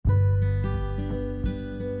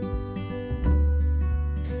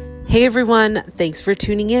Hey everyone, thanks for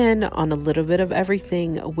tuning in on a little bit of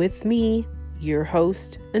everything with me, your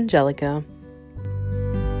host, Angelica.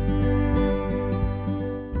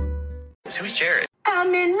 Who's Jared?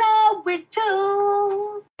 I'm in love with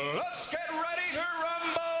you. Let's get ready to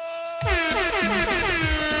rumble!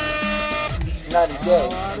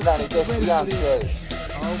 90 days fiance.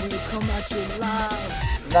 Oh, we come at you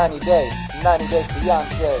live. 90 days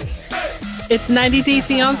fiance. It's 90 Day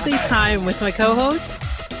Fiance time with my co-host,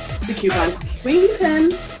 The coupon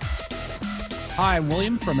Queen. Hi, I'm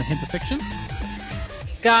William from A Hint of Fiction.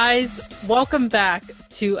 Guys, welcome back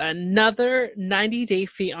to another 90 Day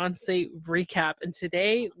Fiance recap. And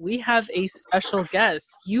today we have a special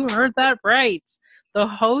guest. You heard that right. The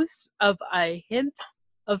host of A Hint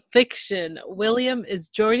of Fiction, William, is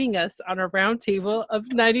joining us on a roundtable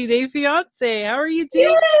of 90 Day Fiance. How are you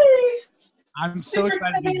doing? I'm so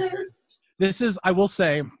excited to be here. This is, I will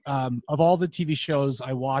say, of all the TV shows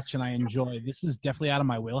I watch and I enjoy, this is definitely out of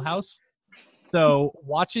my wheelhouse. So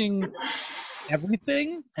watching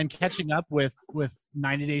everything and catching up with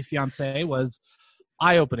 90 Days Fiancé was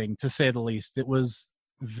eye-opening, to say the least. It was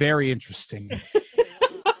very interesting.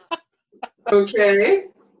 Okay.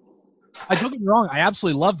 I don't get me wrong, I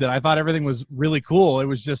absolutely loved it. I thought everything was really cool. It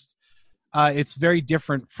was just, it's very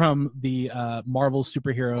different from the Marvel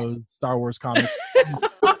superhero Star Wars comics.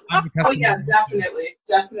 Oh yeah, definitely.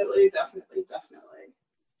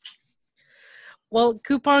 Well,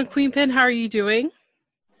 Coupon Queen Pin, how are you doing?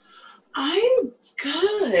 I'm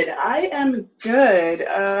good. I am good.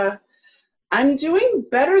 I'm doing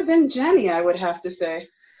better than Jenny, I would have to say.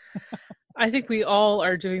 I think we all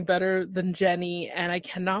are doing better than Jenny, and I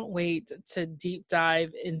cannot wait to deep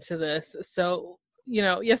dive into this. So, you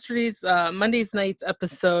know, Monday's night's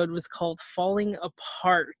episode was called Falling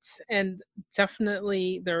Apart, and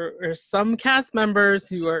definitely there are some cast members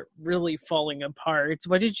who are really falling apart.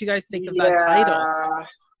 What did you guys think of that title?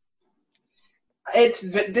 It's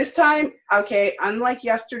this time, okay, unlike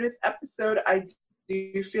yesterday's episode, I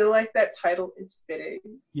do feel like that title is fitting.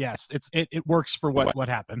 Yes, it works for what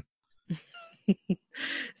happened.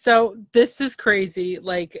 So this is crazy.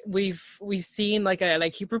 Like we've seen, like, and I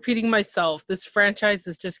keep repeating myself, this franchise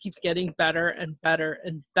just keeps getting better and better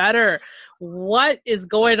and better. What is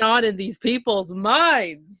going on in these people's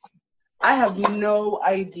minds? I have no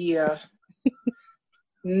idea.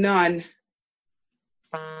 None.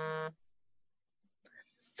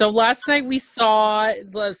 So Monday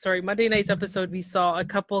night's episode, we saw a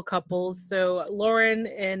couple couples. So Laura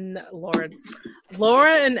and Aladdin,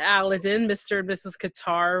 Mr. and Mrs.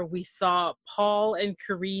 Qatar. We saw Paul and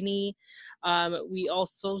Karini. We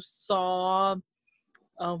also saw,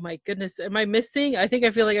 oh my goodness, am I missing? I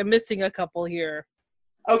feel like I'm missing a couple here.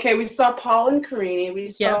 Okay, we saw Paul and Karini. We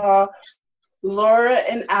saw Laura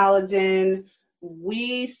and Aladdin.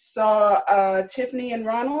 We saw Tiffany and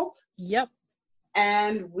Ronald. Yep.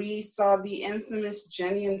 And we saw the infamous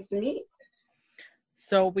Jenny and Sumit.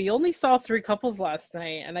 So we only saw 3 couples last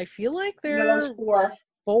night, and I feel like there was 4.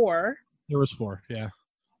 4? There was 4, yeah.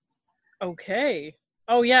 Okay.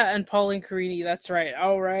 Oh, yeah, and Paul and Karini, that's right.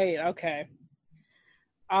 All right, okay.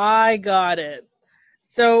 I got it.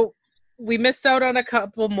 So we missed out on a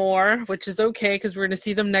couple more, which is okay, because we're going to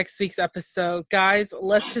see them next week's episode. Guys,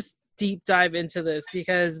 let's just deep dive into this,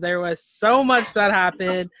 because there was so much that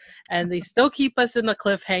happened and they still keep us in the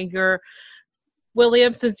cliffhanger.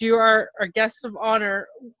 William, since you are our guest of honor,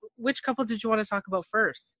 which couple did you want to talk about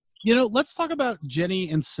first? You know, let's talk about Jenny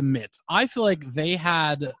and Sumit. I feel like they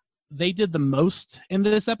did the most in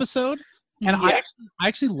this episode, and I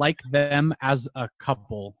actually like them as a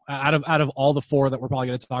couple. Out of all the 4 that we're probably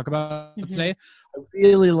going to talk about today, I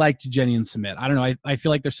really liked Jenny and Sumit. I don't know, I feel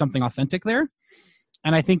like there's something authentic there.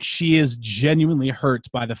 And I think she is genuinely hurt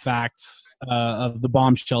by the facts of the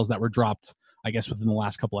bombshells that were dropped, I guess, within the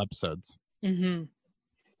last couple episodes. Mm-hmm.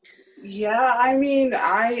 Yeah, I mean,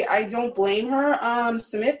 I don't blame her.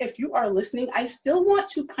 Sumit, if you are listening, I still want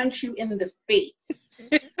to punch you in the face.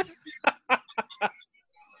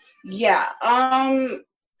 Yeah. I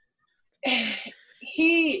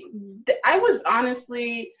was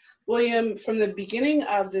honestly... William, from the beginning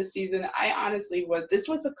of this season, this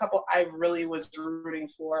was a couple I really was rooting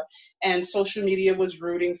for, and social media was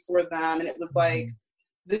rooting for them, and it was like,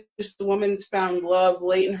 this woman's found love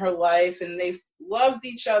late in her life, and they loved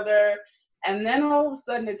each other, and then all of a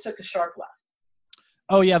sudden it took a sharp left.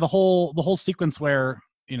 Oh yeah, the whole sequence where,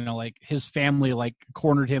 you know, like his family like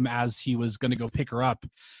cornered him as he was going to go pick her up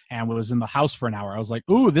and was in the house for an hour. I was like,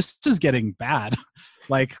 ooh, this is getting bad.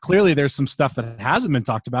 Like, clearly there's some stuff that hasn't been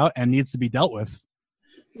talked about and needs to be dealt with.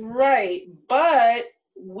 Right. But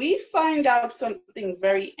we find out something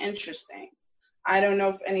very interesting. I don't know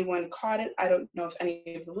if anyone caught it. I don't know if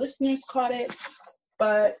any of the listeners caught it,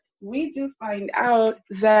 but we do find out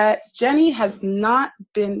that Jenny has not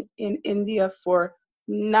been in India for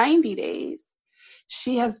 90 days.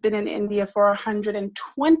 She has been in India for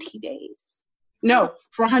 120 days. No,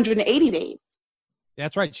 for 180 days.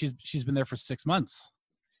 That's right. She's been there for 6 months.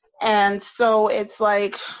 And so it's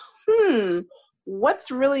like,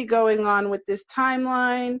 what's really going on with this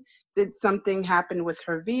timeline? Did something happen with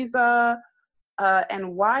her visa?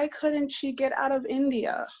 And why couldn't she get out of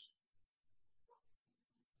India?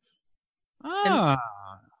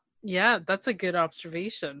 Yeah, that's a good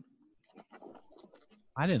observation.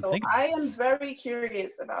 I didn't So think. I am very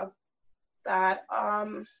curious about that.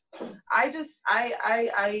 I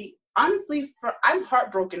honestly, I'm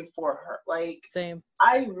heartbroken for her. Like, Same.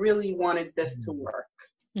 I really wanted this to work.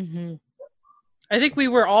 Mm-hmm. I think we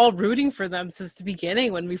were all rooting for them since the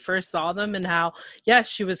beginning when we first saw them, and how, yes,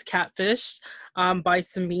 she was catfished by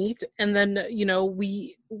Samit, and then, you know,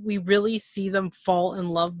 we really see them fall in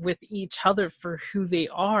love with each other for who they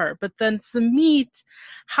are. But then Samit,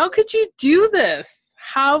 how could you do this?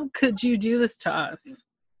 How could you do this to us?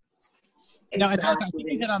 No, I think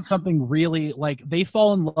you hit on something really, like, they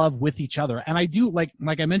fall in love with each other, and I do like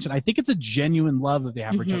I mentioned, I think it's a genuine love that they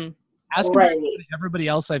have for each other. As compared to everybody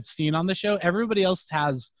else I've seen on the show, everybody else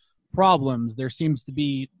has problems. There seems to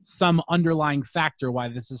be some underlying factor why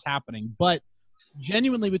this is happening, but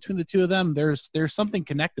genuinely between the two of them, there's something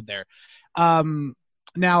connected there.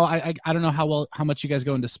 Now, I don't know how much you guys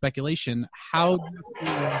go into speculation. How do you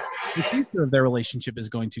feel the future of their relationship is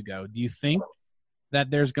going to go? Do you think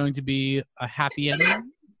that there's going to be a happy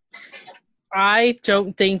ending? I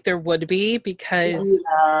don't think there would be, because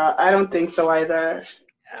I don't think so either.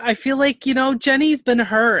 I feel like, you know, Jenny's been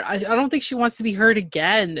hurt. I don't think she wants to be hurt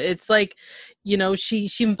again. It's like, you know, she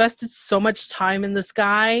invested so much time in this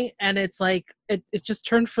guy, and it's like it just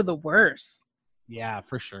turned for the worse. Yeah,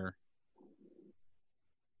 for sure.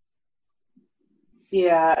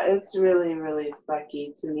 Yeah, it's really, really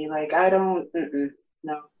sucky to me. Like, I don't,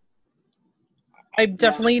 no. I'm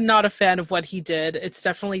definitely not a fan of what he did. It's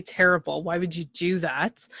definitely terrible. Why would you do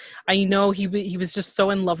that? I know he was just so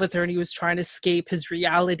in love with her, and he was trying to escape his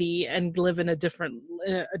reality and live in a different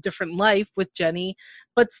life with Jenny.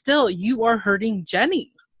 But still, you are hurting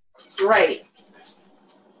Jenny. Right.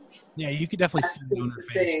 Yeah, you could definitely see it on her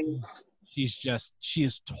face. She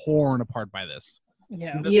is torn apart by this.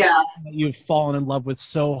 Yeah. Yeah. You've fallen in love with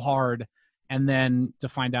so hard, and then to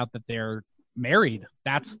find out that they're married,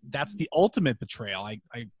 that's the ultimate betrayal. I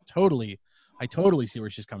totally see where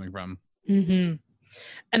she's coming from. Mm-hmm.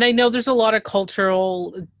 And I know there's a lot of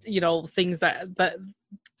cultural, you know, things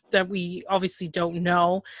that we obviously don't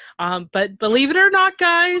know, but believe it or not,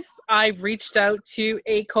 guys, I reached out to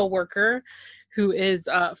a coworker who is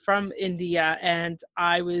from India, and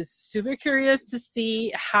I was super curious to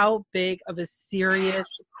see how big of a serious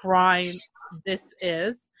crime this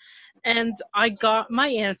is. And I got my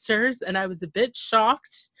answers, and I was a bit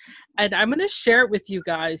shocked, and I'm going to share it with you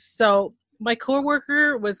guys. So my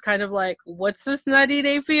coworker was kind of like, what's this 90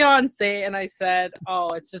 Day Fiance? And I said, oh,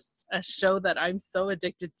 it's just a show that I'm so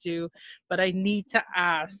addicted to, but I need to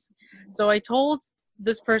ask. So I told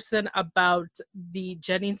this person about the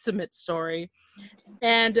Jenny and Samit story,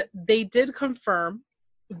 and they did confirm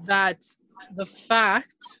that the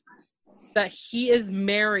fact that he is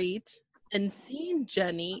married and seeing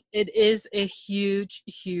Jenny, it is a huge,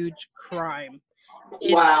 huge crime.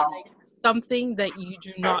 It's like something that you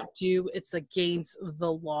do not do. It's against the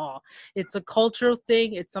law. It's a cultural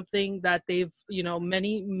thing. It's something that they've, you know,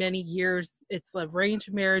 many, many years. It's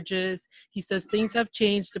arranged marriages. He says things have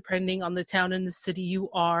changed depending on the town and the city you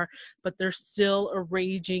are, but they're still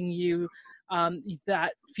arranging you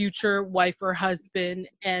that future wife or husband.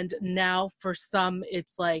 And now for some,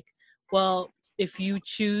 it's like, well, if you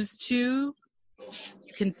choose to,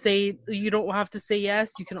 you can say, you don't have to say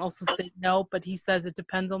yes, you can also say no, but he says it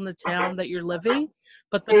depends on the town that you're living.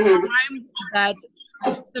 But the crime that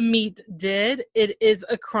Samit did, it is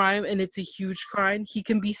a crime, and it's a huge crime. He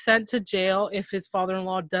can be sent to jail if his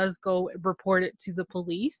father-in-law does go report it to the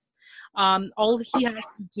police. All he has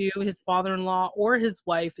to do, his father-in-law or his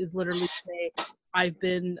wife, is literally say, I've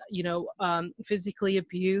been, you know, physically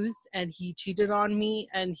abused, and he cheated on me,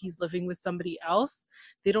 and he's living with somebody else.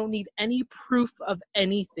 They don't need any proof of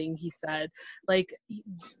anything, he said. Like, you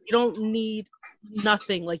don't need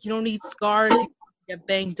nothing. Like, you don't need scars. You get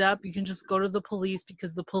banged up. You can just go to the police,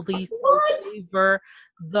 because the police will favor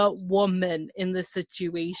the woman in the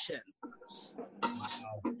situation.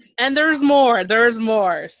 Wow. And there's more.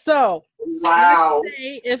 So, let's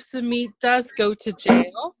say if Samit does go to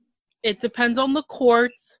jail, it depends on the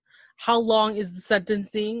courts how long is the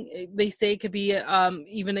sentencing. They say it could be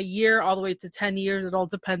even a year all the way to 10 years. It all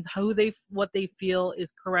depends what they feel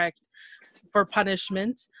is correct for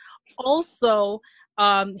punishment. Also,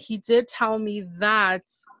 he did tell me that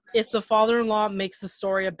if the father-in-law makes the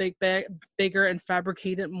story a bigger and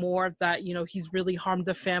fabricate it more, that, you know, he's really harmed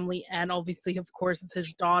the family, and obviously, of course, it's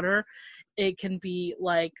his daughter, it can be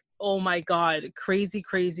like, oh my God, crazy,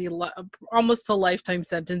 almost a lifetime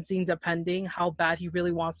sentencing, depending how bad he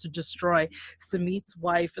really wants to destroy Samit's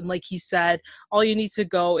wife. And like he said, all you need to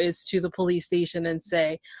go is to the police station and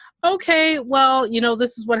say, okay, well, you know,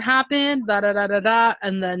 this is what happened, da da da da da,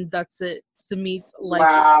 and then that's it. Samit's life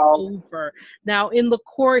is over. Now, in the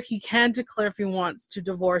court, he can declare if he wants to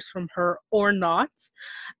divorce from her or not.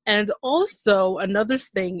 And also, another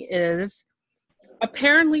thing is,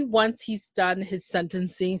 apparently once he's done his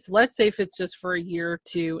sentencing, so let's say if it's just for a year or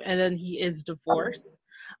two, and then he is divorced,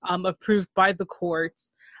 approved by the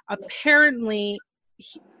courts, apparently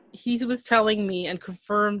he was telling me and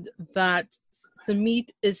confirmed that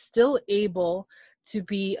Samit is still able to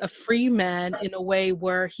be a free man in a way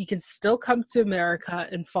where he can still come to America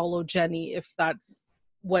and follow Jenny if that's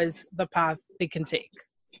was the path they can take.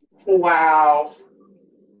 Wow.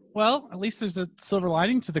 Well, at least there's a silver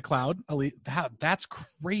lining to the cloud. At least that's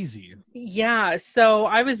crazy. Yeah, so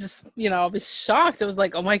I was just, you know, I was shocked. I was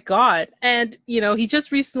like, oh my God. And, you know, he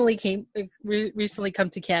just recently come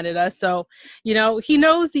to Canada. So, you know, he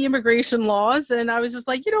knows the immigration laws. And I was just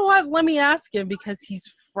like, you know what, let me ask him, because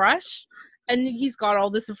he's fresh and he's got all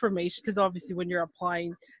this information. Because obviously when you're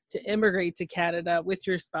applying to immigrate to Canada with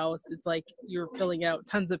your spouse, it's like you're filling out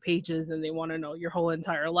tons of pages and they want to know your whole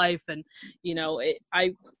entire life. And, you know,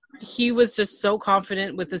 he was just so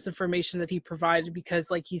confident with this information that he provided,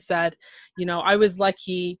 because like he said, you know, I was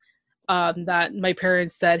lucky that my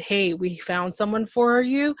parents said, hey, we found someone for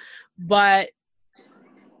you, but,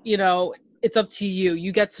 you know, it's up to you.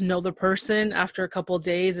 You get to know the person after a couple of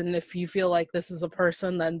days, and if you feel like this is a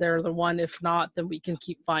person, then they're the one. If not, then we can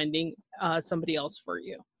keep finding somebody else for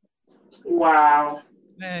you. Wow.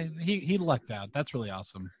 He lucked out. That's really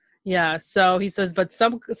awesome. Yeah, so he says, but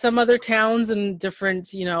some other towns and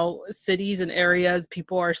different, you know, cities and areas,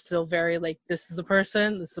 people are still very like, this is the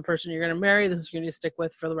person you're going to marry, this is you're going to stick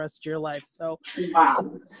with for the rest of your life. So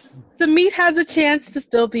wow. Samit has a chance to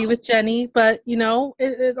still be with Jenny, but, you know,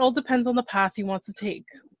 it all depends on the path he wants to take.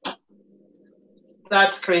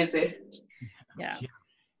 That's crazy. Yeah.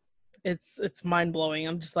 It's mind-blowing.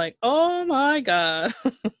 I'm just like, oh my God.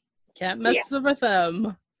 Can't mess with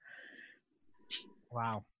them.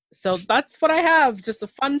 Wow. So that's what I have. Just a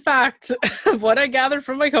fun fact of what I gathered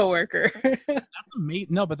from my coworker. That's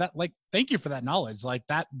amazing. No, but that, like, thank you for that knowledge. Like,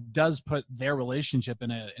 that does put their relationship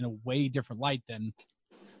in a way different light than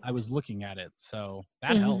I was looking at it. So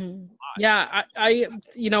that helped. Yeah, I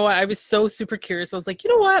you know what? I was so super curious. I was like, you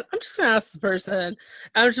know what? I'm just gonna ask this person. And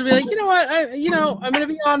I was just be like, you know what? I'm gonna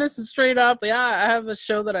be honest and straight up. Yeah, I have a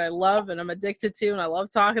show that I love and I'm addicted to, and I love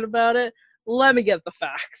talking about it. Let me get the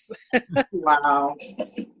facts. Wow.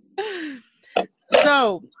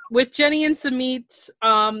 So with Jenny and Samit,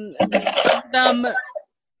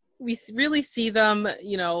 we really see them,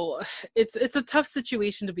 you know, it's a tough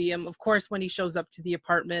situation to be in. Of course, when he shows up to the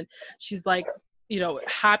apartment, she's like, you know,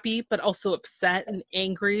 happy, but also upset and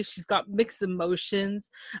angry. She's got mixed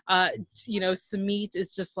emotions. You know, Samit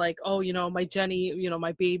is just like, oh, you know, my Jenny, you know,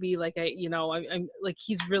 my baby, like, I'm like,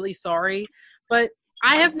 he's really sorry, but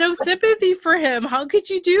I have no sympathy for him. How could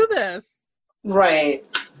you do this? Right.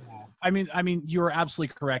 I mean, you are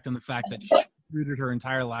absolutely correct in the fact that she rooted her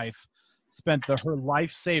entire life, spent her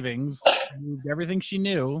life savings, moved everything she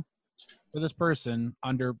knew for this person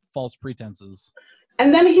under false pretenses.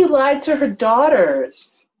 And then he lied to her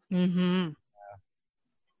daughters. Mm-hmm.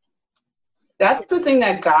 That's the thing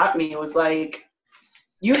that got me. It was like,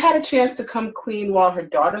 you had a chance to come clean while her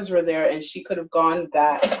daughters were there, and she could have gone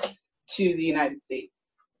back to the United States.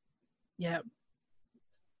 Yeah.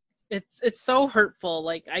 It's so hurtful.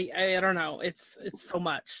 Like, I don't know. It's so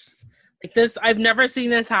much. Like this, I've never seen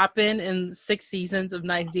this happen in 6 seasons of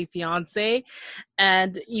 90 Day Fiance,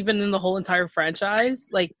 and even in the whole entire franchise.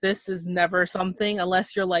 Like, this is never something,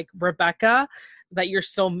 unless you're like Rebecca, that you're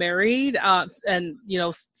still married, and, you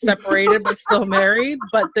know, separated but still married.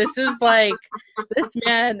 But this is like, this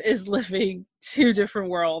man is living 2 different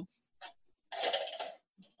worlds.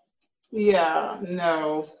 Yeah,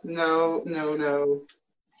 no.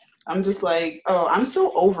 I'm just like, oh, I'm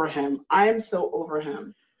so over him. I am so over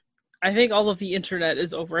him. I think all of the internet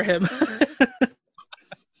is over him.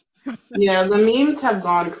 Yeah, the memes have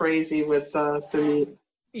gone crazy with Samit.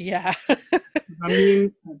 Yeah. The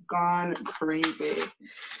memes have gone crazy.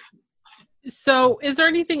 So, is there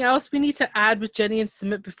anything else we need to add with Jenny and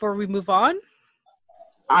Sumit before we move on?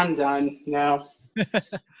 I'm done. No.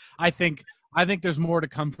 I think there's more to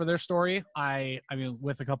come for their story. I mean,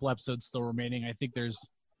 with a couple episodes still remaining, I think there's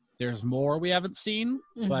more we haven't seen,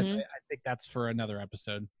 but I think that's for another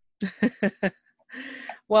episode.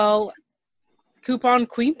 Well, Coupon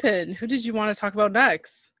Queenpin, who did you want to talk about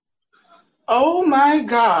next? Oh my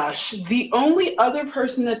gosh. The only other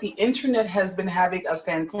person that the internet has been having a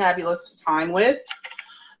fantabulous time with,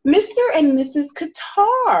 Mr. and Mrs.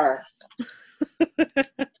 Qatar.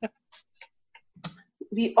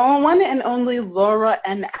 The one and only Laura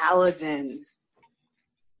and Aladdin.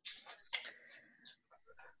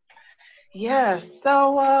 Yes,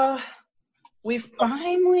 so we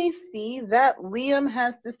finally see that Liam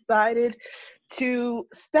has decided to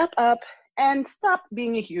step up and stop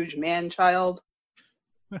being a huge man-child.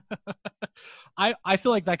 I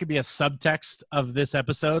feel like that could be a subtext of this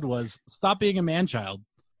episode was stop being a man-child.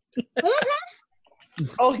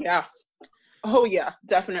 Oh, yeah,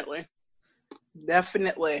 definitely.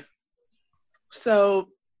 Definitely. So,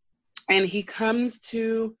 and he comes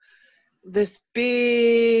to this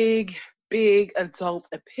big adult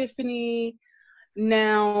epiphany.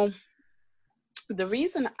 Now, the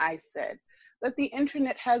reason I said that the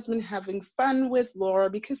internet has been having fun with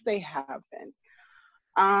Laura, because they have been.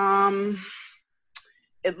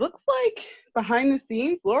 It looks like behind the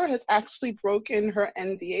scenes, Laura has actually broken her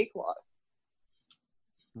NDA clause.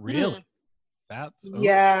 Really? That's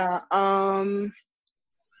yeah.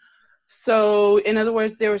 So in other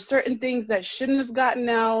words, there were certain things that shouldn't have gotten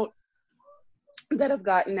out that have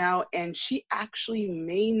gotten out, and she actually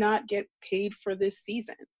may not get paid for this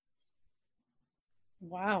season.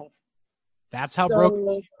 Wow. That's how broke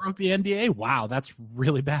the NDA? Wow, that's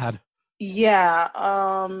really bad. Yeah.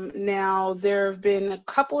 Now there have been a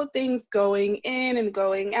couple of things going in and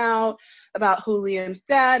going out about who Liam's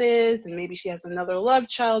dad is, and maybe she has another love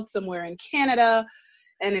child somewhere in Canada,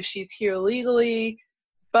 and if she's here legally.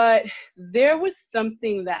 But there was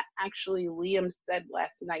something that actually Liam said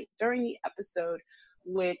last night during the episode,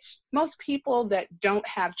 which most people that don't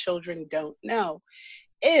have children don't know.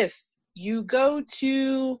 If you go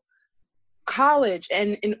to college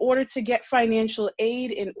and in order to get financial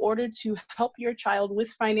aid, in order to help your child with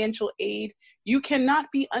financial aid, you cannot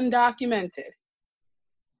be undocumented.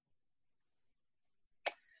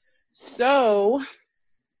 So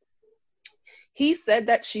he said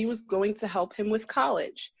that she was going to help him with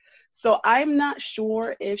college. So I'm not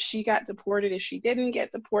sure if she got deported, if she didn't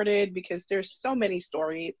get deported, because there's so many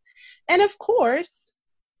stories. And of course,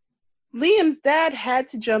 Liam's dad had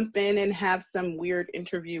to jump in and have some weird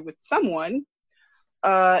interview with someone,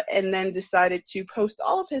 and then decided to post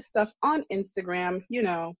all of his stuff on Instagram, you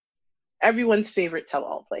know, everyone's favorite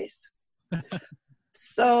tell-all place.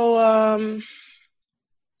 So,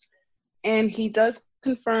 and he does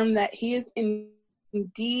confirm that he is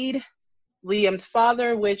indeed Liam's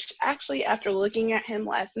father, which actually, after looking at him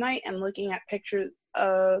last night and looking at pictures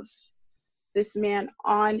of this man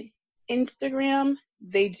on Instagram,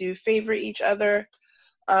 they do favor each other.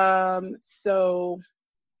 So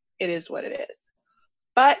it is what it is.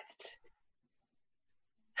 But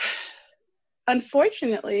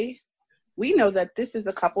unfortunately, we know that this is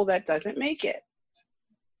a couple that doesn't make it.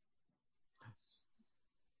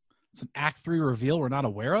 It's an Act 3 reveal we're not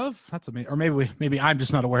aware of? That's amazing. Or maybe I'm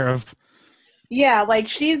just not aware of. Yeah, like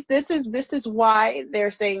this is why they're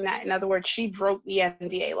saying that. In other words, she broke the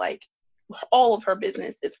NDA. Like, all of her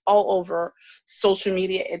business is all over social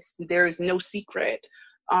media. There is no secret.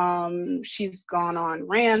 She's gone on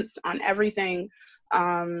rants on everything.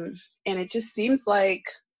 And it just seems like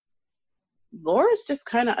Laura's just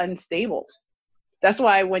kind of unstable. That's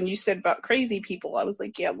why when you said about crazy people, I was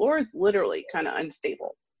like, yeah, Laura's literally kind of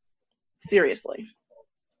unstable. Seriously.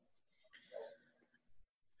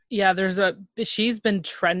 Yeah, she's been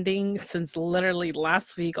trending since literally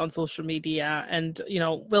last week on social media. And, you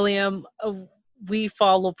know, William, we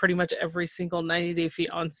follow pretty much every single 90 Day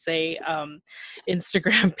Fiance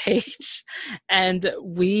Instagram page. And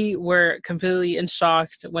we were completely in shock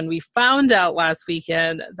when we found out last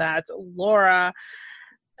weekend that Laura,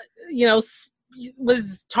 you know,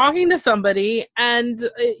 was talking to somebody and,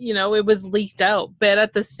 you know, it was leaked out. But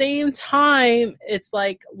at the same time, it's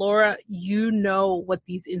like, Laura, you know what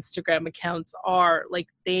these Instagram accounts are. Like,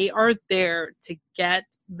 they are there to get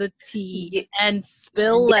the tea and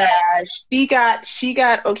spill it. She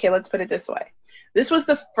got, okay, let's put it this way. This was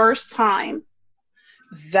the first time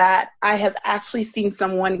that I have actually seen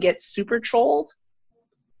someone get super trolled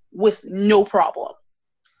with no problem.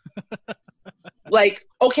 Like,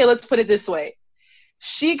 okay, let's put it this way.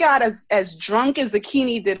 She got as drunk as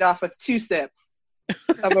Zucchini did off of 2 sips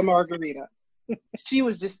of a margarita. She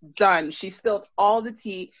was just done. She spilled all the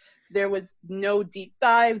tea. There was no deep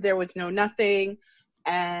dive. There was no nothing.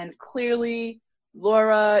 And clearly,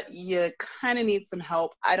 Laura, you kind of need some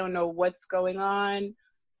help. I don't know what's going on,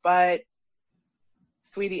 but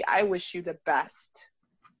sweetie, I wish you the best.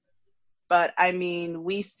 But I mean,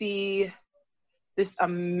 we see this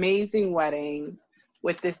amazing wedding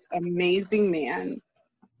with this amazing man.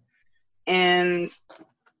 And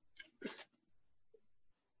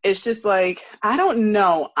it's just like, I don't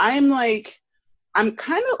know. I'm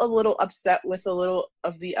kind of a little upset with a little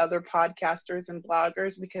of the other podcasters and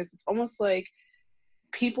bloggers, because it's almost like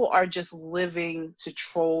people are just living to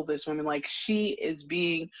troll this woman. Like, she is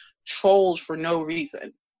being trolled for no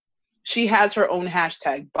reason. She has her own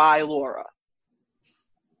hashtag, by Laura.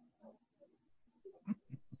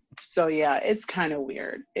 So yeah, it's kind of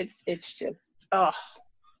weird. It's just, ugh.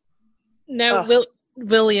 Now,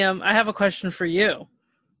 William, I have a question for you.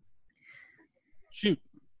 Shoot.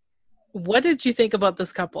 What did you think about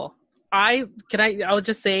this couple? I'll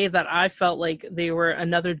just say that I felt like they were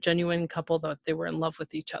another genuine couple, that they were in love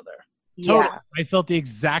with each other. Yeah. Totally. I felt the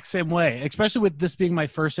exact same way, especially with this being my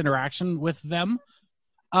first interaction with them.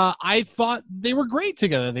 I thought they were great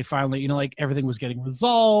together. They finally, like, everything was getting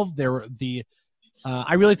resolved.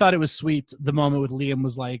 I really thought it was sweet. The moment with Liam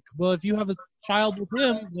was like, well, if you have a child with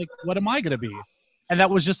him, like, what am I going to be? And that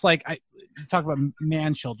was just like, you talk about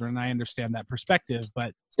man children. I understand that perspective,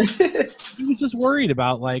 but he was just worried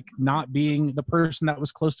about, like, not being the person that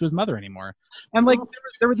was close to his mother anymore. And like,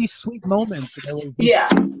 there were these sweet moments. Yeah.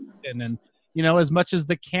 And as much as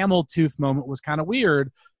the camel tooth moment was kind of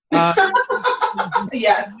weird, Yeah.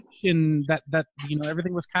 that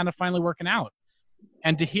everything was kind of finally working out.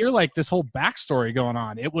 And to hear, like, this whole backstory going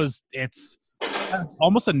on, it's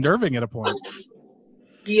almost unnerving at a point.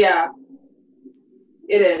 Yeah.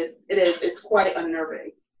 It is. It's quite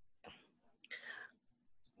unnerving.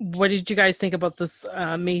 What did you guys think about this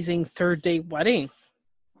amazing third date wedding?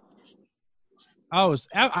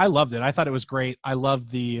 I loved it. I thought it was great. I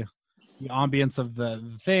loved the ambience of the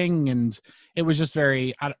thing, and it was just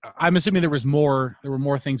very. I'm assuming there were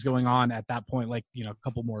more things going on at that point, like, a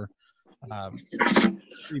couple more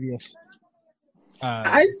previous.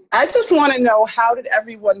 I just want to know, how did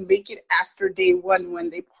everyone make it after day 1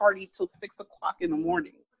 when they partied till 6:00 in the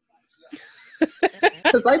morning?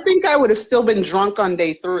 Because I think I would have still been drunk on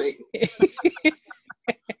day 3.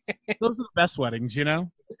 Those are the best weddings, Yeah.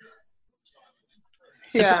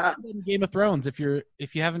 It's like in Game of Thrones. If you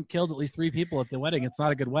haven't killed at least 3 people at the wedding, it's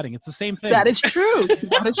not a good wedding. It's the same thing. That is true.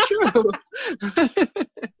 That is true.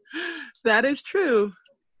 That is true.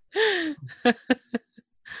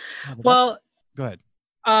 Well, go ahead.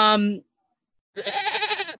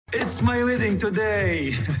 It's my wedding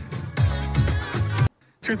today.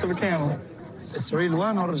 Tooth of a camel. It's a real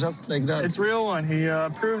one or just like that? It's a real one. He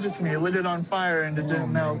proved it to me. He lit it on fire and it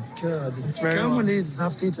didn't melt. God, It's very camels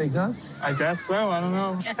have teeth like that? I guess so. I don't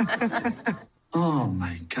know. Oh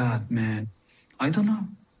my God, man. I don't know.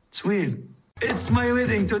 It's weird. It's my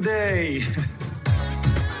wedding today.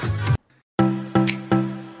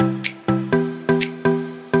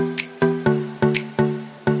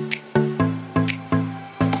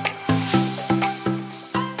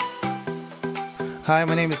 Hi,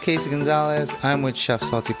 my name is Casey Gonzalez. I'm with Chef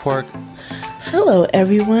Salty Pork. Hello,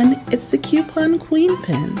 everyone. It's the Coupon Queen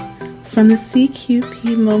Pin from the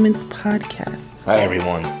CQP Moments podcast. Hi,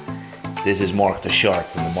 everyone. This is Mark the Shark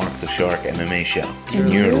from the Mark the Shark MMA show.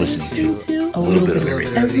 And you're listening to a little bit of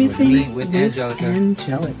everything. Everything with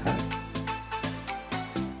Angelica.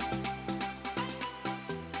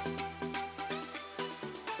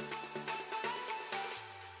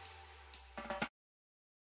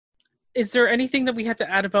 is there anything that we had to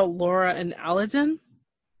add about Laura and Aladdin?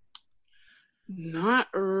 Not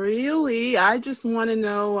really. I just want to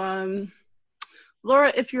know,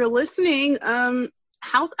 Laura, if you're listening,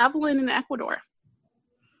 how's Evelyn in Ecuador?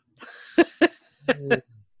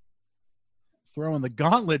 Throwing the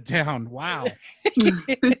gauntlet down. Wow.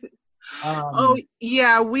 Oh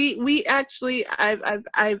yeah, we actually,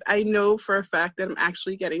 I know for a fact that I'm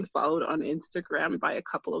actually getting followed on Instagram by a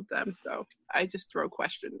couple of them, so I just throw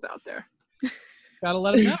questions out there. Gotta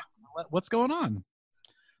let them know what's going on.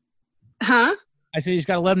 Huh? I said you just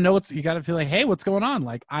gotta let them know you gotta feel like, hey, what's going on?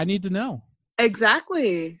 Like, I need to know.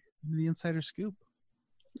 Exactly. The insider scoop.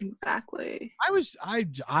 Exactly.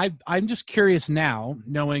 I'm just curious now,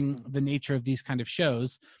 knowing the nature of these kind of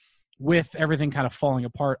shows, with everything kind of falling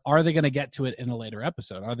apart, are they going to get to it in a later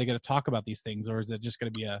episode? Are they going to talk about these things, or is it just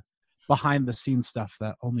going to be a behind the scenes stuff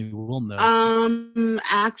that only we'll know?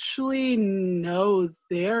 Actually, no.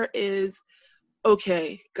 There is.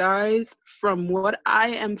 Okay, guys, from what I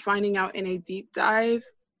am finding out in a deep dive,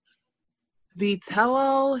 the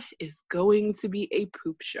tell-all is going to be a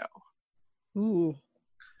poop show. Ooh.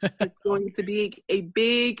 It's going to be a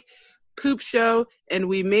big poop show, and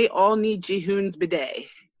we may all need Jihoon's bidet.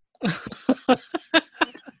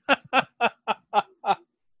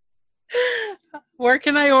 Where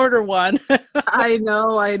can I order one? I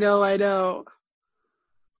know.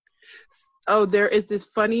 Oh, there is this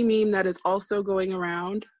funny meme that is also going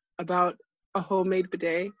around about a homemade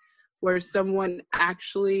bidet where someone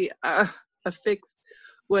actually affixed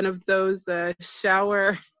one of those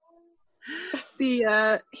handheld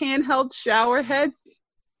shower heads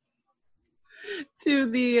to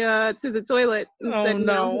the toilet. Oh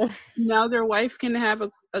no! Now their wife can have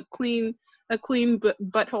a clean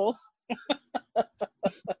butthole.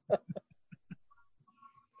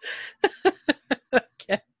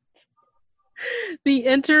 Okay. The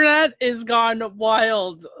internet is gone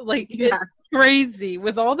wild. Like, it's crazy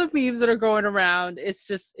with all the memes that are going around.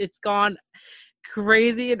 It's gone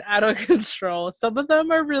crazy and out of control. Some of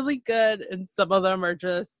them are really good, and some of them are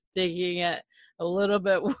just taking it a little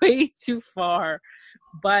bit way too far.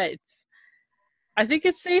 But I think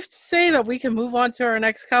it's safe to say that we can move on to our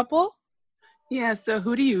next couple. Yeah, so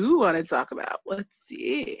who do you want to talk about? Let's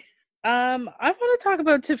see. I want to talk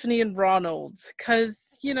about Tiffany and Ronald because,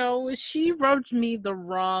 she rubbed me the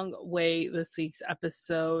wrong way this week's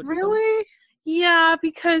episode. Really? So, yeah,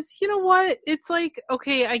 because you know what? It's like,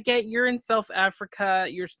 okay, I get you're in South Africa,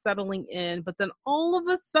 you're settling in, but then all of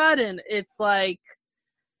a sudden it's like,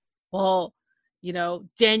 well,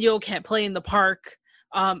 Daniel can't play in the park.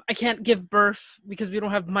 I can't give birth because we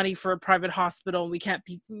don't have money for a private hospital. We can't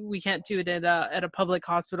do it at a public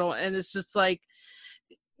hospital. And it's just like,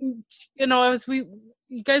 you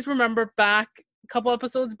guys remember back a couple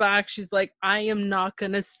episodes back, she's like, I am not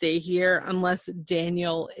going to stay here unless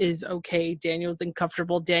Daniel is okay. Daniel's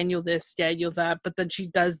uncomfortable. Daniel this, Daniel that. But then she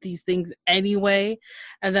does these things anyway.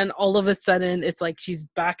 And then all of a sudden it's like, she's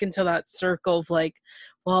back into that circle of like,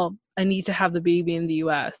 well, I need to have the baby in the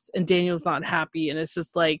US and Daniel's not happy. And it's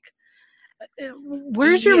just like,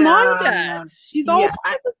 where's your mind at? She's all over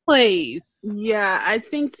the place. Yeah, I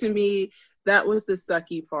think to me, that was the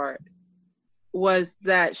sucky part, was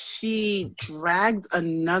that she dragged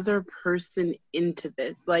another person into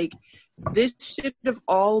this. Like, this should have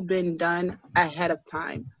all been done ahead of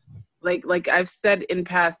time. Like I've said in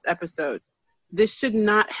past episodes, this should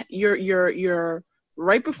not, your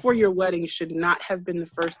right before your wedding should not have been the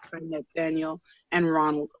first time that Daniel and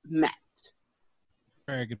Ronald met.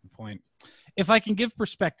 Very good point. If I can give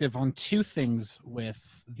perspective on two things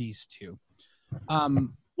with these two.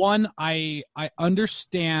 One, I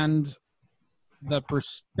understand the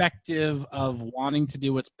perspective of wanting to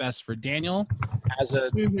do what's best for Daniel as a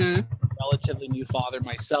relatively new father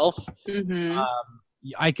myself.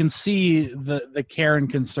 I can see the care and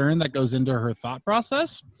concern that goes into her thought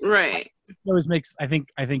process. Right. It always makes, I think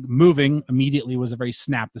moving immediately was a very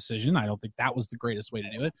snap decision. I don't think that was the greatest way to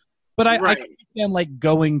do it. But I understand like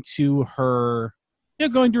going to her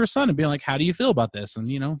son and being like, how do you feel about this? And,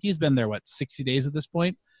 he's been there, 60 days at this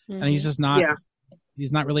point? And he's just not,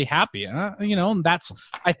 he's not really happy. And that's,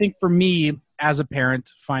 I think for me as a parent,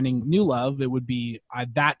 finding new love, it would be,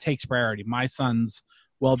 that takes priority. My son's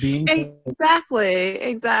well-being.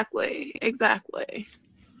 Exactly.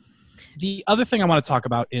 The other thing I want to talk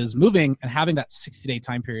about is moving and having that 60-day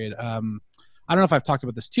time period. I don't know if I've talked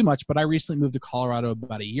about this too much, but I recently moved to Colorado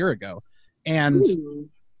about a year ago. And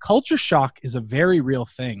culture shock is a very real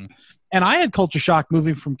thing. And I had culture shock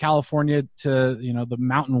moving from California to, the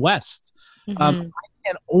Mountain West. I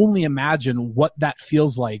can only imagine what that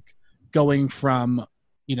feels like going from,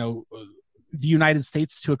 the United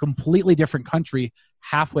States to a completely different country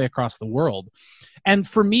halfway across the world. And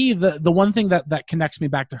for me, the one thing that connects me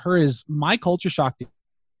back to her is my culture shock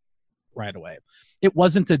right away. It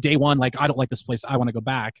wasn't a day one, like, I don't like this place, I want to go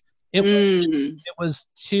back. It was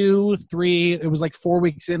 2, 3, it was like 4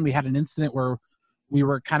 weeks in, we had an incident where we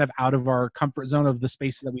were kind of out of our comfort zone of the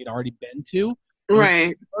space that we had already been to.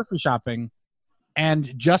 Right. Grocery shopping.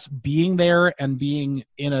 And just being there and being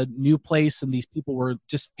in a new place, and these people were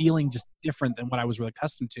just feeling just different than what I was really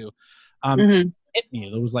accustomed to. It hit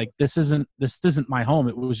me. It was like, this isn't my home.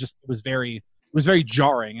 It was very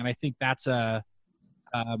jarring. And I think that's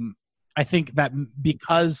I think that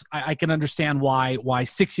because I can understand why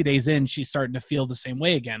 60 days in, she's starting to feel the same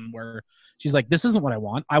way again, where she's like, this isn't what I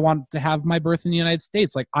want. I want to have my birth in the United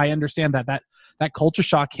States. Like, I understand that culture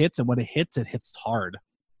shock hits, and when it hits hard.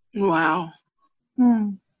 Wow.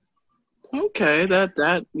 Okay,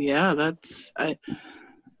 that's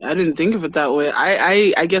I didn't think of it that way.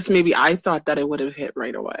 I guess maybe I thought that it would have hit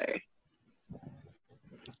right away.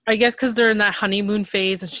 I guess because they're in that honeymoon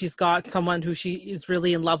phase and she's got someone who she is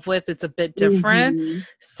really in love with, it's a bit different. Mm-hmm.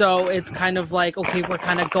 So it's kind of like, okay, we're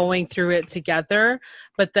kind of going through it together.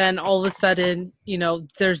 But then all of a sudden,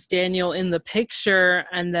 there's Daniel in the picture.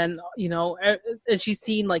 And then, and she's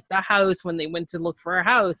seen like the house when they went to look for a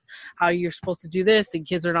house, how you're supposed to do this. And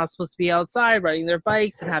kids are not supposed to be outside riding their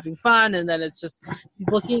bikes and having fun. And then it's just, she's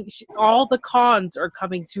looking, all the cons are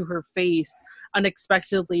coming to her face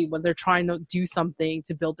unexpectedly when they're trying to do something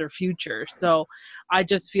to build their future. So I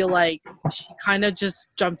just feel like she kind of just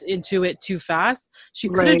jumped into it too fast. She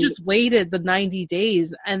could have just waited the 90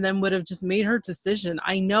 days and then would have just made her decision.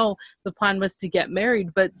 I know the plan was to get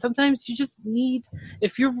married, but sometimes you just need,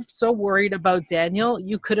 if you're so worried about Daniel,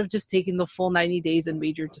 you could have just taken the full 90 days and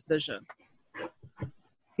made your decision.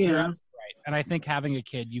 Yeah. Right. And I think having a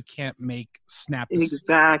kid, you can't make snap decisions.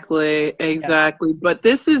 Exactly. Yeah. But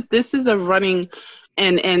this is a running,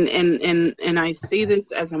 and I say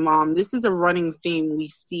this as a mom, this is a running theme we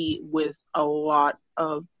see with a lot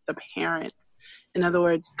of the parents. In other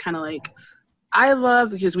words, it's kind of like, I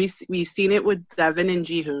love, because we've seen it with Devin and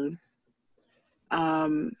Jihoon.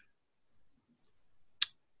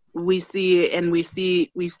 We've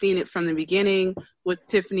seen it from the beginning with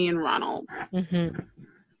Tiffany and Ronald. Mm-hmm.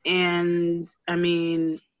 And I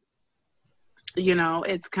mean,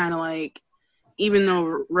 it's kind of like, even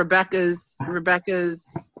though Rebecca and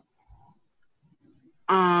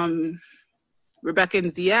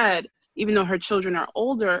Ziad, even though her children are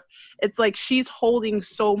older, it's like she's holding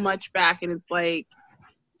so much back, and it's like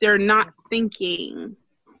they're not thinking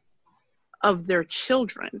of their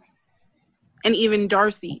children. And even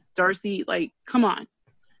Darcy, like, come on.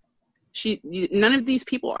 None of these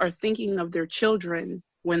people are thinking of their children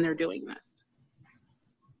when they're doing this.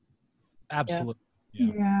 Absolutely.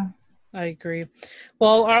 Yeah. I agree.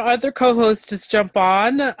 Well, our other co-host just jump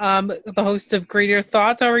on, the host of Greater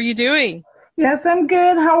Thoughts. How are you doing? Yes, I'm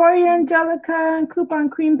good. How are you, Angelica and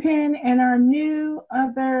Coupon Queen Pin, and our new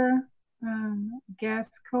other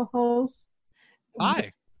guest co-host?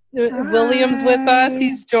 Hi. William's with us.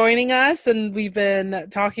 He's joining us, and we've been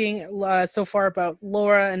talking so far about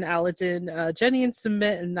Laura and Aladdin, Jenny and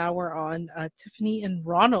Submit, and now we're on Tiffany and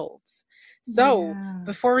Ronald's. So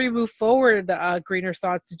before we move forward, Greener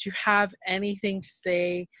Thoughts, did you have anything to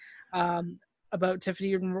say about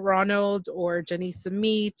Tiffany and Ronald, or Jenny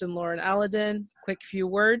Samit and Laura and Aladdin? Quick few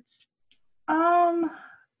words. No,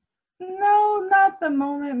 not the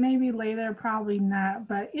moment. Maybe later, probably not.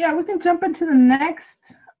 But yeah, we can jump into the next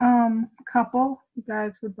couple. You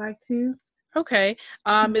guys would like to? Okay.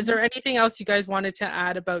 Is there anything else you guys wanted to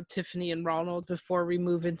add about Tiffany and Ronald before we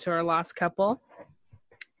move into our last couple?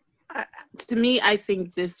 To me, I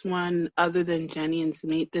think this one, other than Jenny and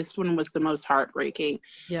Samit, this one was the most heartbreaking.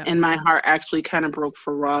 Yeah. And my heart actually kind of broke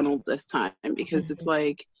for Ronald this time, because it's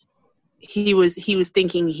like he was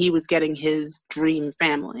thinking he was getting his dream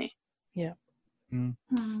family. Yeah. Can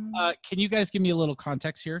you guys give me a little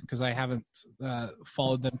context here? Because I haven't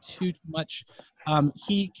followed them too much.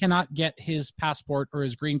 He cannot get his passport or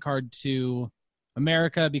his green card to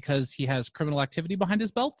America because he has criminal activity behind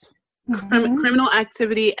his belt. Criminal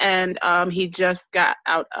activity, and he just got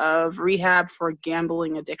out of rehab for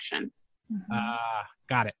gambling addiction.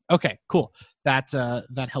 Got it. Okay, cool. That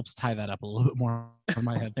helps tie that up a little bit more in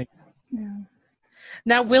my head. Thank you. Yeah.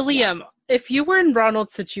 Now, William, if you were in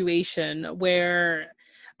Ronald's situation where,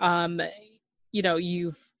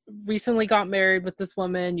 you've recently got married with this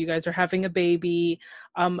woman, you guys are having a baby,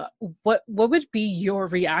 what would be your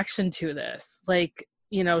reaction to this? Like,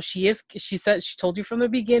 she told you from the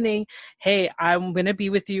beginning, hey, I'm going to be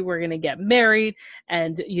with you. We're going to get married.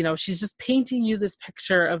 And, she's just painting you this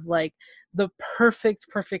picture of like the perfect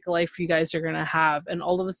life you guys are going to have. And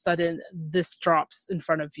all of a sudden this drops in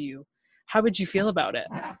front of you. How would you feel about it?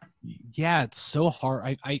 Yeah, it's so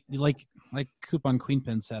hard. I like Coupon Queen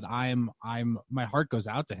Pin said, my heart goes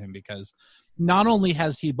out to him, because not only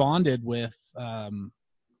has he bonded with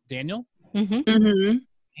Daniel,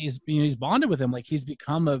 he's bonded with him, like he's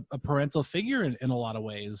become a parental figure in a lot of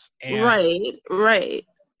ways. And, right.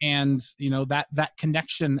 And that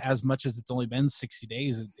connection, as much as it's only been 60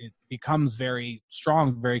 days, it becomes very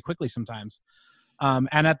strong very quickly sometimes. And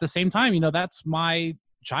at the same time, that's my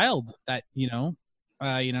child that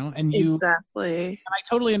and you exactly. And I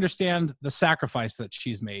totally understand the sacrifice that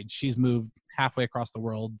she's made. She's moved halfway across the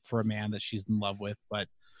world for a man that she's in love with, but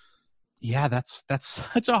yeah, that's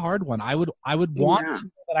such a hard one. I would want to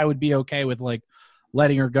know that I would be okay with like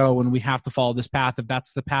letting her go when we have to follow this path, if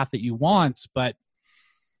that's the path that you want. But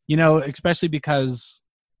especially because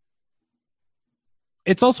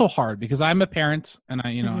it's also hard because I'm a parent and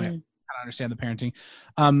I kind of understand the parenting.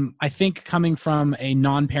 I think coming from a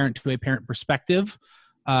non-parent to a parent perspective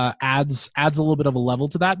adds a little bit of a level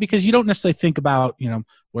to that, because you don't necessarily think about,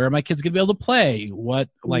 where are my kids going to be able to play? What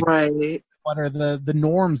are the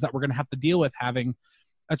norms that we're going to have to deal with having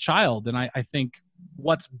a child? And I think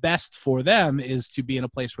what's best for them is to be in a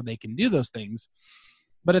place where they can do those things.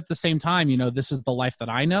 But at the same time, this is the life that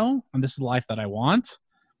I know, and this is the life that I want.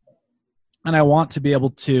 And I want to be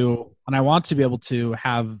able to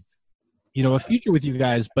have, a future with you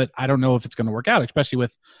guys, but I don't know if it's going to work out, especially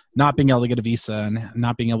with not being able to get a visa and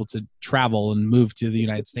not being able to travel and move to the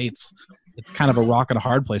United States. It's kind of a rock and a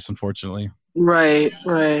hard place, unfortunately. Right.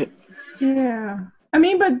 Yeah. I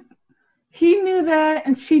mean, but he knew that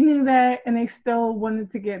and she knew that, and they still wanted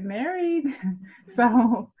to get married.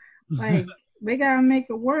 So, like, they got to make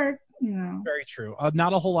it work, Very true.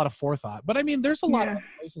 Not a whole lot of forethought. But, I mean, there's a lot of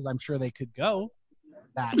places I'm sure they could go.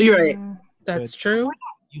 You're right. That's true.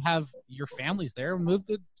 You have your families there, move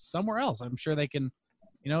to somewhere else. I'm sure they can,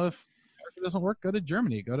 if it doesn't work, go to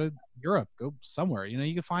Germany, go to Europe, go somewhere.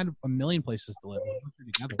 You can find a million places to live.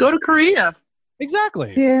 Go to Korea.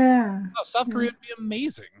 Exactly. Yeah. Oh, South Korea would be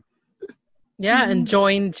amazing. Yeah, and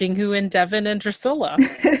join Jinghu and Devin and Drusilla.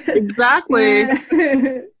 Exactly.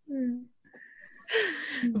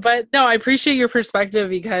 But no, I appreciate your perspective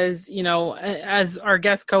because, as our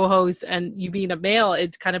guest co-host and you being a male,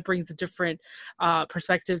 it kind of brings a different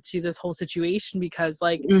perspective to this whole situation because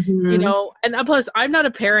and plus I'm not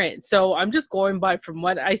a parent, so I'm just going by from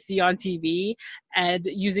what I see on TV and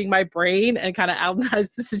using my brain and kind of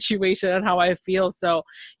analyze the situation and how I feel. So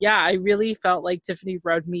yeah, I really felt like Tiffany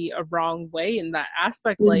rubbed me a wrong way in that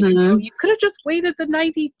aspect. Like, you could have just waited the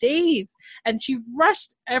 90 days and she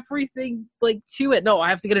rushed everything to it. No, I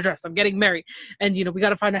have to get a dress. I'm getting married. And, we got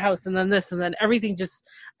to find a house and then this and then everything just,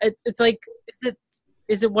 it's like,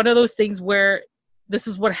 is it one of those things where this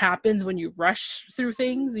is what happens when you rush through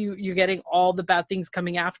things? You're getting all the bad things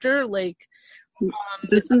coming after.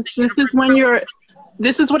 This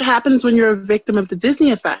is what happens when you're a victim of the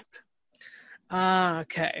Disney effect.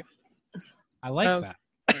 Okay. I like that.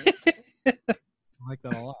 I like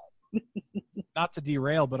that a lot. Not to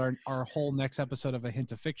derail, but our whole next episode of A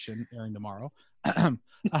Hint of Fiction, airing tomorrow,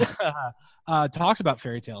 talks about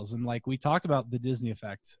fairy tales. And we talked about the Disney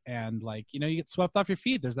effect. And you get swept off your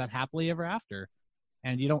feet. There's that happily ever after.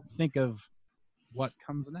 And you don't think of what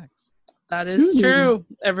comes next. That is true.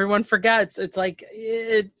 Everyone forgets. It's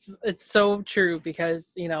it's so true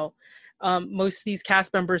because, most of these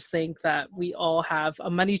cast members think that we all have a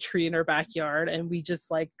money tree in our backyard and we just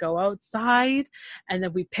go outside and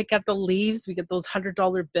then we pick at the leaves. We get those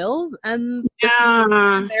 $100 bills and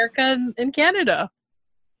America and Canada.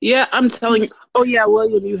 Yeah, I'm telling you. Oh yeah,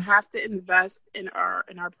 William, you have to invest in our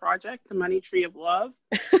project, the Money Tree of Love.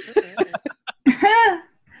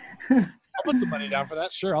 I'll put some money down for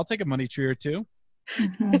that. Sure, I'll take a money tree or two.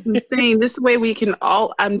 I'm saying this way we can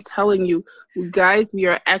all, I'm telling you, guys, we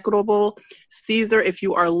are equitable. Caesar, if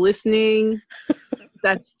you are listening,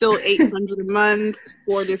 that's still $800 a month,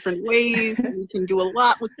 4 different ways. We can do a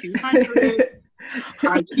lot with 200.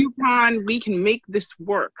 Our coupon, we can make this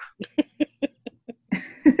work.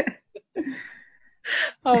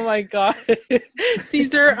 Oh my God.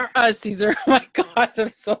 Caesar, oh my God, I'm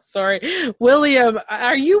so sorry. William,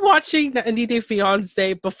 are you watching 90 Day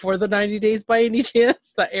Fiance before the 90 days by any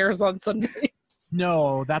chance that airs on Sundays?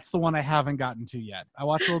 No, that's the one I haven't gotten to yet. I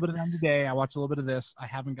watched a little bit of 90 Day. I watched a little bit of this. I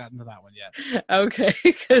haven't gotten to that one yet. Okay,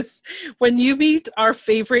 because when you meet our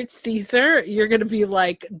favorite Caesar, you're going to be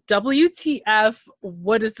like, WTF,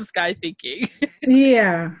 what is this guy thinking?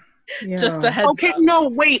 Yeah. Just a heads up. No,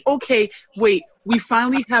 wait. We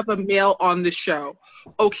finally have a male on the show.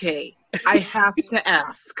 Okay, I have to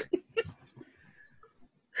ask.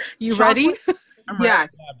 You ready? Yes.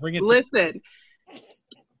 Yeah, bring it. Listen,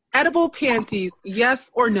 edible panties, yes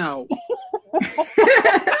or no?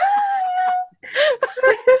 I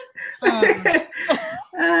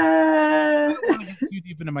don't want to get too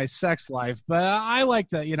deep into my sex life, but I like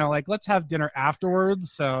to, let's have dinner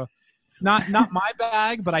afterwards. So, not my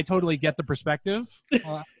bag, but I totally get the perspective.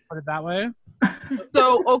 Put it that way.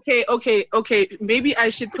 So, okay. Maybe I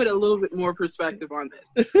should put a little bit more perspective on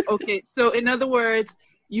this. Okay, so in other words,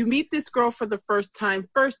 you meet this girl for the first time,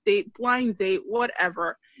 first date, blind date,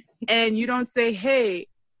 whatever, and you don't say, hey,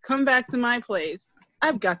 come back to my place.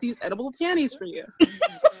 I've got these edible panties for you.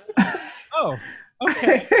 Oh,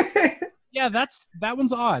 okay. Yeah, that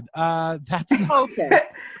one's odd. That's okay.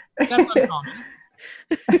 That's uncommon.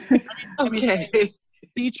 Okay.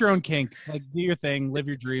 Eat your own kink. Do your thing, live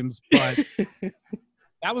your dreams. But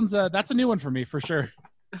That's a new one for me for sure.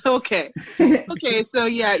 Okay. So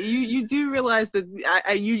yeah, you do realize that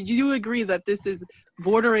you do agree that this is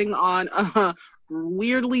bordering on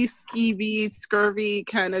weirdly skeevy, scurvy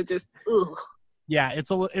kind of just ugh. Yeah,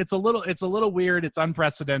 it's a little weird. It's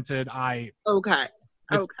unprecedented. Okay.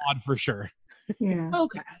 It's odd for sure. Yeah.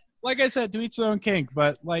 Okay. Like I said, to each their own kink,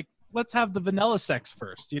 but like let's have the vanilla sex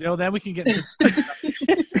first, then we can get into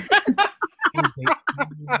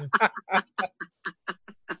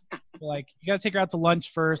like you gotta take her out to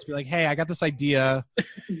lunch first, be like, hey, I got this idea.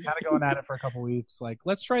 Kind of going at it for a couple weeks. Like,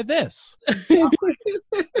 let's try this.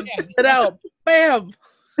 Get out. Bam.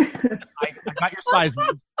 I got your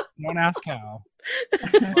sizes. Don't ask how. I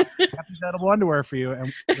got these edible underwear for you,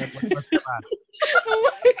 and let's go at it.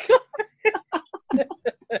 Oh my god.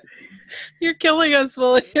 You're killing us,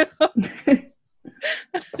 William.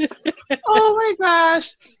 Oh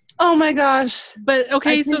my gosh. But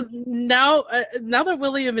okay, so now that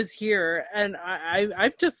William is here, and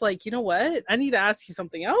I'm just like, you know what? I need to ask you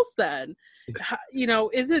something else then.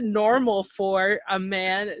 Is it normal for a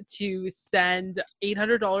man to send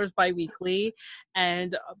 $800 biweekly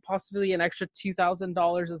and possibly an extra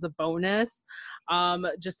 $2,000 as a bonus,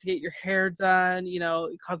 just to get your hair done,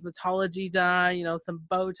 cosmetology done, some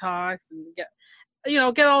Botox, and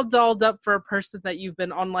get all dolled up for a person that you've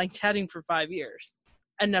been online chatting for 5 years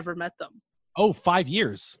and never met them? Oh, 5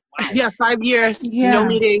 years. Wow. Yeah, 5 years. Yeah. No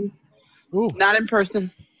meeting. Ooh. Not in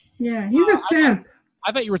person. Yeah, he's a simp.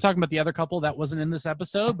 I thought you were talking about the other couple that wasn't in this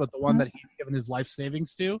episode, but the one that he'd given his life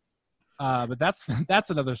savings to. But that's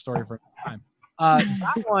another story for another time.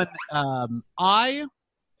 That one, I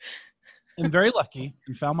am very lucky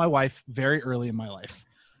and found my wife very early in my life.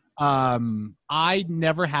 I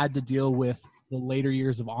never had to deal with the later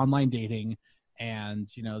years of online dating and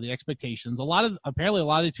the expectations. Apparently a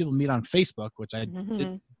lot of these people meet on Facebook, which I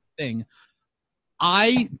did thing.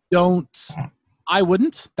 I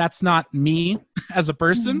wouldn't. That's not me as a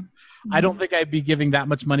person. I don't think I'd be giving that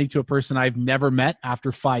much money to a person I've never met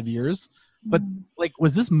after 5 years. But like,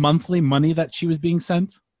 was this monthly money that she was being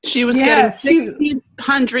sent? She was getting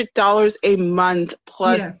 $1,600 a month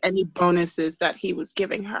plus any bonuses that he was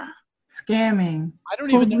giving her. Scamming. I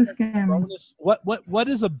don't even know bonus. What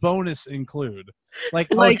does a bonus include?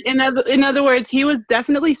 In other words, he was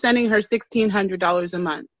definitely sending her $1,600 a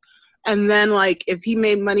month. And then, if he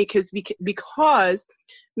made money, because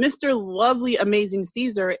Mr. Lovely Amazing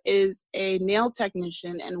Caesar is a nail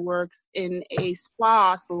technician and works in a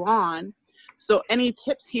spa salon, so any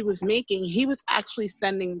tips he was making, he was actually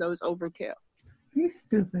sending those overkill. He's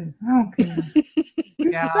stupid. I don't care.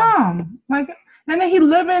 He's dumb. And then he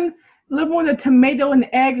living with a tomato and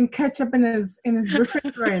egg and ketchup in his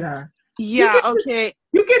refrigerator. Yeah, okay.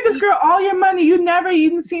 You give this girl all your money. You never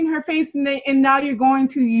even seen her face, and now you're going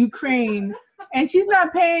to Ukraine, and she's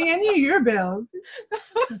not paying any of your bills.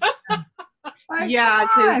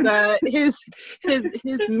 Because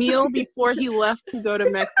his meal before he left to go to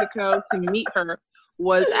Mexico to meet her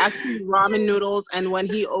was actually ramen noodles, and when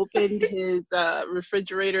he opened his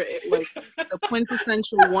refrigerator, it was a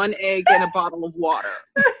quintessential 1 egg and a bottle of water.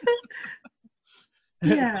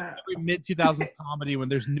 Yeah. Every mid-2000s comedy when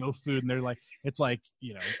there's no food and it's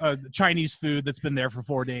Chinese food that's been there for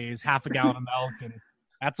 4 days, half a gallon of milk, and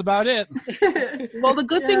that's about it. Well, the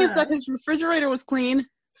good thing is that his refrigerator was clean.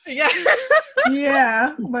 Yeah.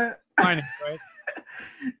 Yeah, but fine, right?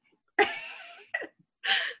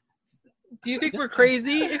 Do you think we're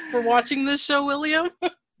crazy for watching this show, William?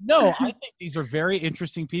 No, I think these are very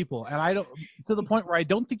interesting people, and I don't, to the point where I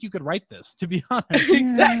don't think you could write this, to be honest.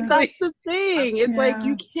 Exactly. That's the thing. It's like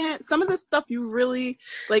you can't. Some of the stuff you really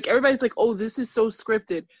everybody's like, "Oh, this is so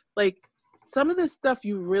scripted." Some of this stuff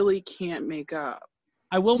you really can't make up.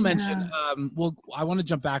 I will mention. I want to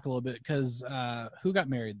jump back a little bit because who got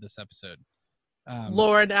married this episode?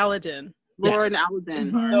 Lauren Aladdin. Lauren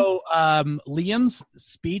Alden. So Liam's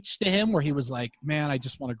speech to him where he was like, man, I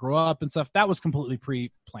just want to grow up and stuff, that was completely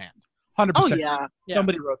pre-planned. 100%. Oh, yeah.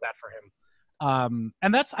 Somebody wrote that for him.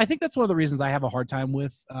 And I think that's one of the reasons I have a hard time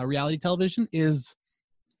with reality television is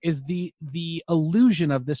the illusion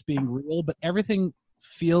of this being real, but everything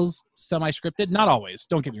feels semi-scripted. Not always.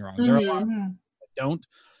 Don't get me wrong. There are a lot that don't.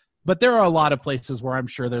 But there are a lot of places where I'm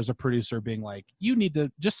sure there's a producer being like, you need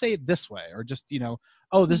to just say it this way, or just,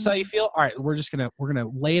 oh, this is how you feel. All right, we're gonna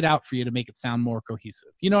lay it out for you to make it sound more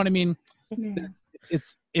cohesive. You know what I mean? Yeah.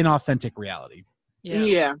 It's inauthentic reality.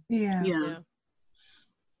 Yeah.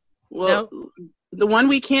 Well, the one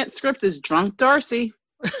we can't script is Drunk Darcy.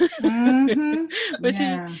 Mm-hmm. which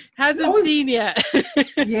Yeah. he hasn't seen yet.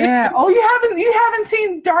 Yeah. Oh, you haven't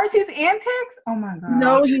seen Darcy's antics? Oh my god.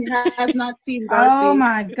 No, he has not seen Darcy. Oh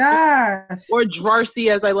my gosh. Or Darcy,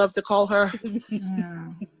 as I love to call her.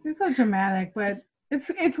 Yeah. It's so dramatic, but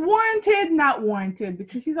it's warranted, not warranted,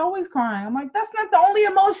 because she's always crying. I'm like, that's not the only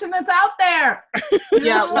emotion that's out there.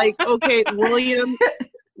 Yeah, like, okay, William,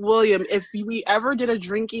 if we ever did a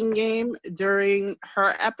drinking game during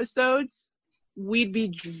her episodes, we'd be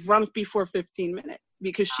drunk before 15 minutes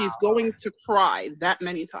because she's going to cry that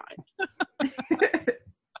many times.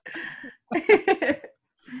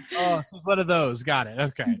 Oh, she's one of those. Got it.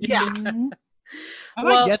 Okay. Yeah.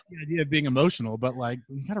 I get the idea of being emotional, but like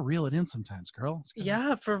you gotta reel it in sometimes, girl.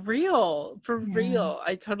 Yeah, for real.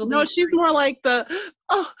 I totally No, she's more like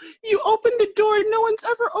you opened the door. No one's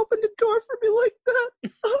ever opened a door for me like that.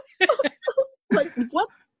 Like, what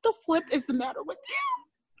the flip is the matter with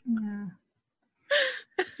you?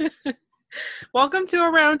 Yeah. Welcome to a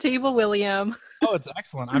round table, William. Oh, it's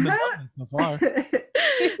excellent. I'm in love so far.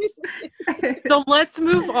 So let's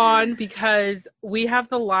move on because we have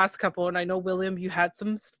the last couple, and I know, William, you had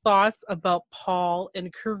some thoughts about Paul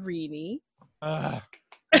and Karini. King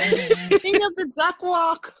of the duck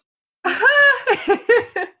walk.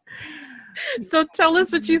 So tell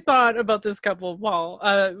us what you thought about this couple, Paul.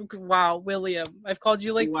 Wow, William. I've called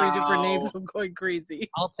you like 3 different names. I'm going crazy.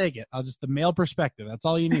 I'll take it. I'll just the male perspective. That's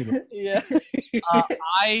all you need. Yeah.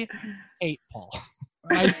 I hate Paul.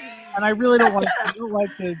 I really don't want to. I don't like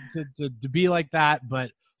to be like that,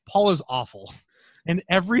 but Paul is awful. In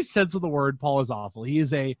every sense of the word, Paul is awful. He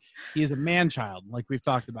is a man child, like we've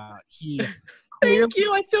talked about. Thank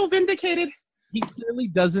you. I feel vindicated. He clearly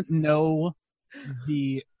doesn't know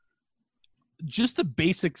the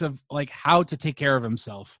basics of like how to take care of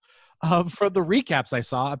himself. From the recaps I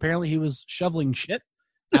saw, apparently he was shoveling shit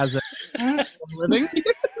as a living,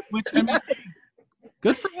 which I mean,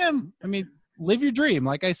 good for him. I mean, live your dream,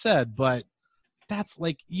 like I said, but that's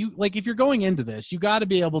like if you're going into this, you got to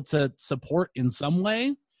be able to support in some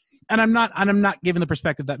way. And I'm not giving the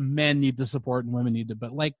perspective that men need to support and women need to,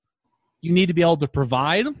 but like you need to be able to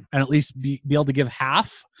provide and at least be able to give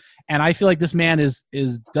half. And I feel like this man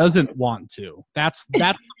doesn't want to. That's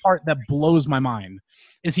the part that blows my mind.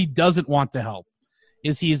 Is he doesn't want to help.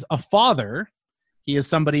 Is he's a father. He is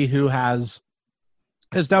somebody who has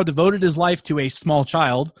now devoted his life to a small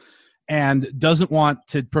child and doesn't want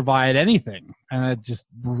to provide anything. And it just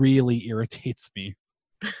really irritates me.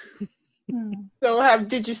 So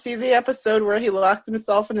did you see the episode where he locked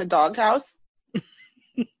himself in a doghouse?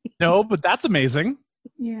 No, but that's amazing.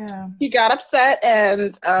 Yeah. He got upset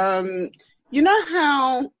and you know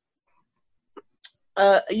how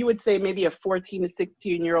you would say maybe a 14 to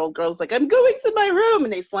 16-year-old girl's like, I'm going to my room,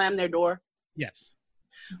 and they slam their door? Yes.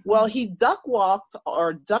 Well, he duck walked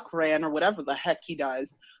or duck ran or whatever the heck he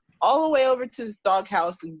does all the way over to his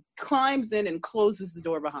doghouse and climbs in and closes the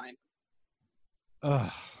door behind him.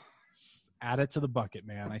 Ugh. Add it to the bucket,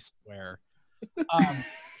 man. I swear.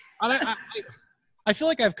 I feel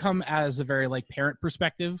like I've come as a very like parent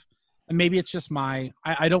perspective, and maybe it's just I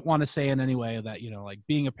don't want to say in any way that, you know, like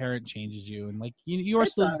being a parent changes you, and like you are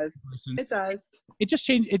still a person. It does. It just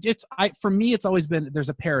changed. For me, it's always been, there's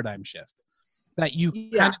a paradigm shift that you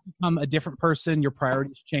kind of become a different person. Your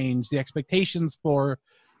priorities change. The expectations for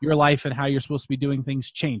your life and how you're supposed to be doing things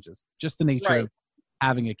changes. Just the nature of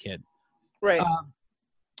having a kid. Right.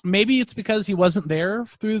 Maybe it's because he wasn't there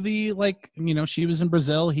through the, like, you know, she was in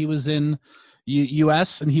Brazil, he was in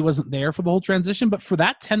US, and he wasn't there for the whole transition. But for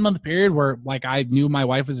that 10-month period where like I knew my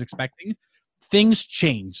wife was expecting, things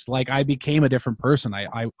changed. Like I became a different person.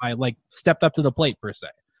 I like stepped up to the plate per se.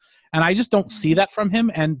 And I just don't see that from him.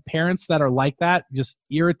 And parents that are like that just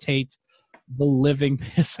irritate the living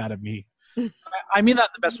piss out of me. I mean that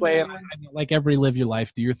in the best way. And I mean, like, everybody live your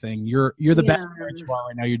life, do your thing. You're the best parent you are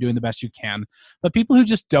right now. You're doing the best you can. But people who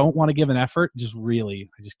just don't want to give an effort, I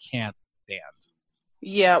just can't stand.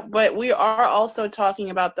 Yeah, but we are also talking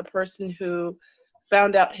about the person who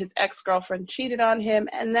found out his ex-girlfriend cheated on him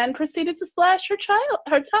and then proceeded to slash her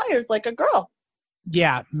tires like a girl.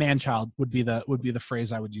 Yeah, man-child would be the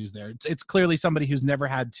phrase I would use there. It's clearly somebody who's never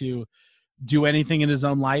had to do anything in his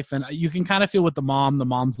own life, and you can kind of feel with the mom. The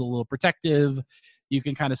mom's a little protective. You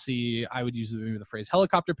can kind of see, I would use the phrase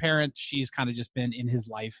helicopter parent. She's kind of just been in his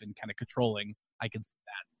life and kind of controlling. I can see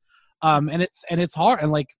that. And it's hard.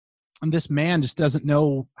 And this man just doesn't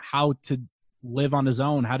know how to live on his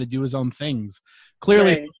own, how to do his own things.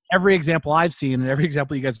 Clearly, every example I've seen and every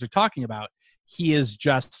example you guys are talking about, he is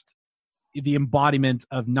just the embodiment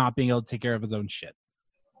of not being able to take care of his own shit.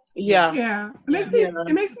 Yeah. Yeah.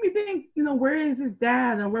 It makes me think, where is his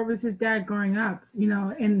dad, or where was his dad growing up,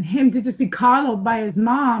 and him to just be coddled by his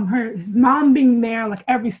mom, his mom being there like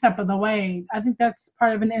every step of the way. I think that's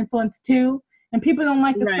part of an influence too. And people don't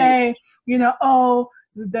like to say, oh,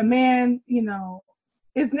 the man,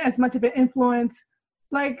 isn't as much of an influence.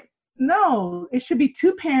 Like, no, it should be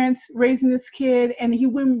two parents raising this kid, and he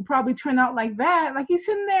wouldn't probably turn out like that. Like, he's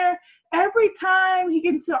sitting there every time he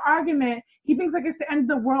gets into an argument, he thinks like it's the end of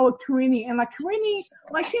the world with Karini. And like Karini,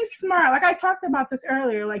 like, she's smart. Like I talked about this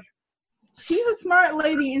earlier. Like, she's a smart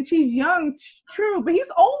lady and she's young, true, but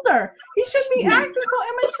he's older. He should be acting so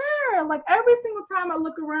immature. Like, every single time I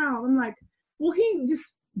look around, I'm like, will he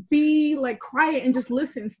just be like quiet and just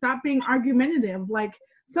listen? Stop being argumentative. Like,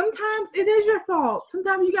 sometimes it is your fault.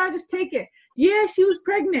 Sometimes you gotta just take it. Yeah, she was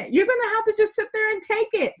pregnant. You're gonna have to just sit there and take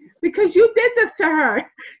it because you did this to her.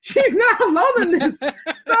 She's not alone in this.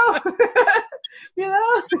 So,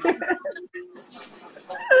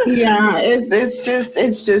 Yeah, it's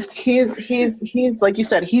just he's like you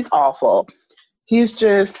said, he's awful. He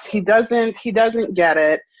doesn't get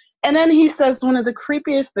it. And then he says one of the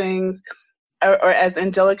creepiest things, or as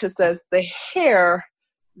Angelica says, the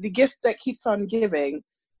gift that keeps on giving,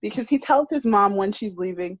 because he tells his mom when she's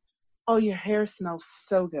leaving, "Oh, your hair smells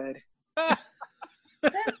so good." That's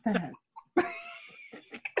that.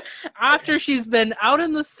 After she's been out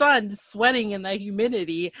in the sun sweating in the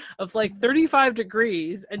humidity of like 35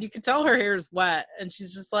 degrees, and you can tell her hair is wet, and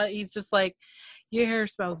he's just like, your hair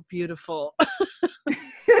smells beautiful.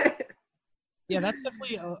 Yeah, that's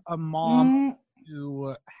definitely a mom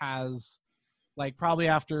who has, like, probably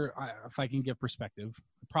after, if I can give perspective,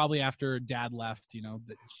 probably after dad left,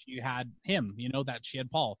 that she had him, that she had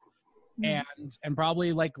Paul. And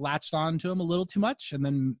probably like latched on to him a little too much, and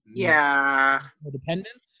then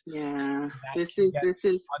dependence. Yeah, this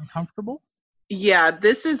is uncomfortable. Yeah,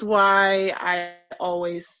 this is why I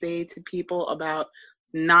always say to people about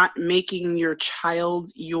not making your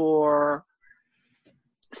child your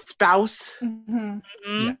spouse.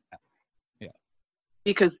 Yeah.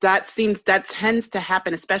 Because that tends to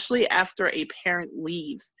happen, especially after a parent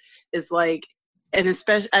leaves. Is like, and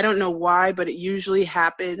especially, I don't know why, but it usually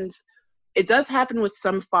happens. It does happen with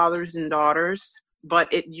some fathers and daughters, but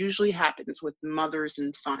it usually happens with mothers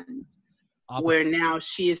and sons, where now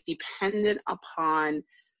she is dependent upon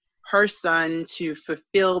her son to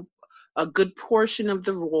fulfill a good portion of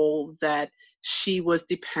the role that she was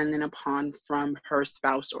dependent upon from her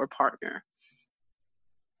spouse or partner.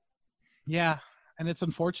 Yeah, and it's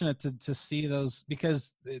unfortunate to see those,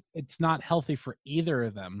 because it's not healthy for either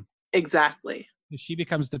of them. Exactly. She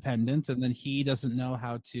becomes dependent, and then he doesn't know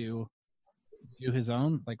how to do his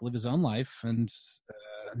own, like, live his own life, and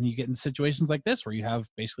you get in situations like this where you have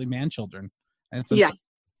basically man children, and it's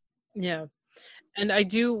yeah. And I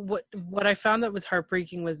do what I found that was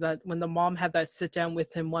heartbreaking was that when the mom had that sit down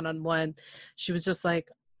with him one-on-one, she was just like,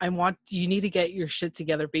 you need to get your shit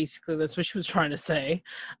together, basically. That's what she was trying to say.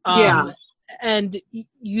 And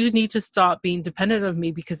you need to stop being dependent on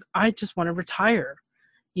me, because I just want to retire.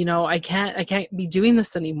 I can't be doing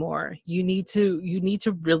this anymore. You need to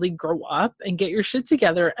really grow up and get your shit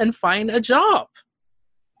together and find a job.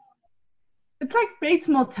 It's like Bates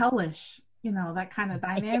Motel-ish, that kind of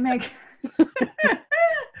dynamic.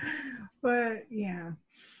 But yeah.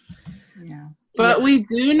 But we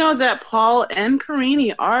do know that Paul and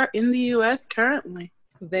Karini are in the U.S. currently.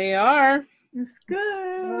 They are. It's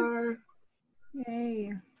good.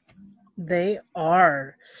 Yay. They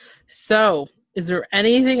are. So, is there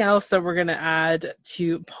anything else that we're going to add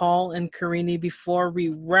to Paul and Karini before we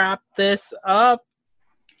wrap this up?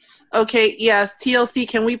 Okay, yes, TLC,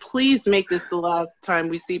 can we please make this the last time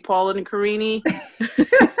we see Paul and Karini?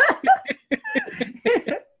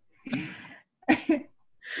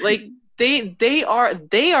 Like, they are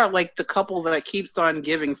like the couple that keeps on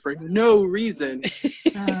giving for no reason.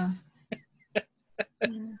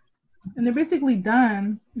 And they're basically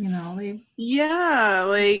done, Yeah,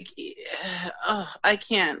 like, I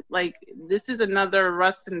can't. Like, this is another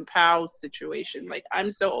Russ and Pow situation. Like,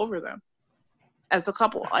 I'm so over them. As a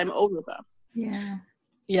couple, I'm over them. Yeah.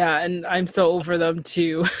 Yeah, and I'm so over them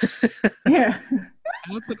too. Yeah. And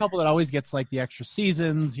that's the couple that always gets like the extra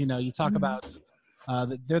seasons. You talk about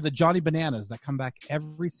they're the Johnny Bananas that come back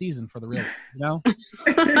every season for the real,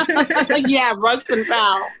 Yeah, Russ and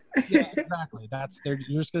Pow. Yeah, exactly.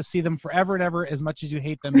 You're just gonna see them forever and ever, as much as you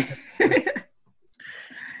hate them. Oh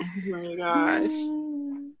my gosh.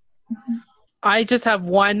 I just have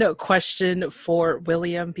one question for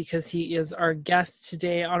William, because he is our guest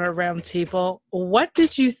today on our round table. What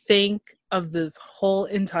did you think of this whole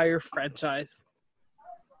entire franchise?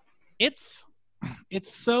 It's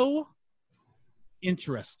it's so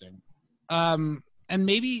interesting. And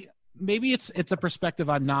maybe it's a perspective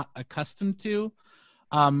I'm not accustomed to.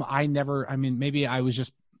 Maybe I was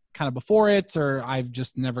just kind of before it, or I've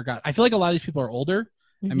just never got. I feel like a lot of these people are older.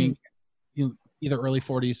 Mm-hmm. I mean, either early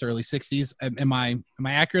 40s or early 60s. Am I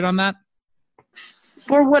accurate on that?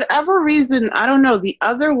 For whatever reason, I don't know. The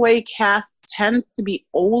Other Way cast tends to be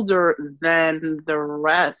older than the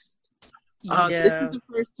rest. This is the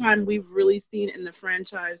first time we've really seen in the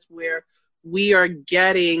franchise where we are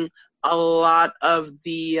getting a lot of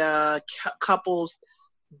the couples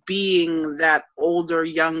being that older,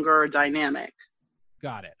 younger dynamic.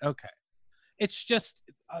 Got it. Okay. It's just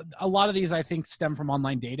a lot of these I think stem from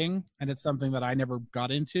online dating, and it's something that I never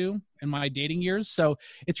got into in my dating years. So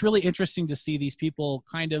it's really interesting to see these people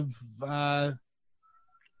kind of, I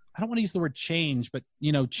don't want to use the word change, but,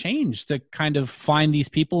 change to kind of find these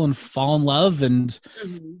people and fall in love and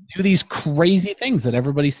do these crazy things that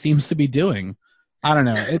everybody seems to be doing. I don't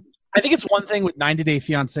know. I think it's one thing with 90 Day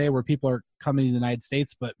Fiance where people are coming to the United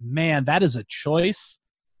States, but man, that is a choice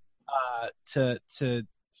to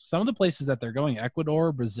some of the places that they're going,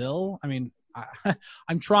 Ecuador, Brazil. I mean,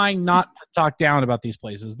 I'm trying not to talk down about these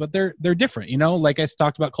places, but they're different, like I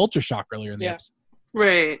talked about culture shock earlier in the episode.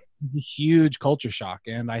 Right. It's a huge culture shock.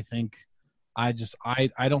 And I think I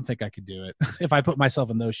don't think I could do it if I put myself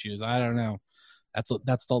in those shoes. I don't know.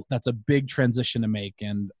 That's a big transition to make.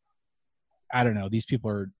 And I don't know. These people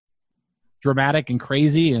are dramatic and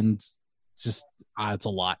crazy, and just it's a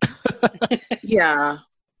lot. Yeah.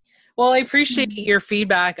 Well, I appreciate your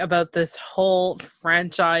feedback about this whole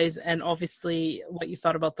franchise, and obviously what you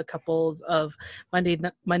thought about the couples of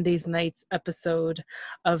Monday's night's episode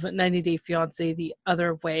of 90 Day Fiancé The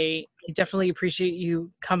Other Way. I definitely appreciate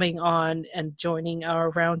you coming on and joining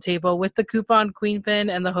our roundtable with the Coupon Queen Pin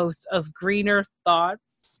and the host of Greener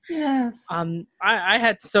Thoughts. Yes. I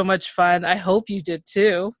had so much fun. I hope you did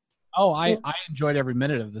too. Oh, I enjoyed every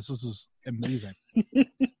minute of this. This was amazing.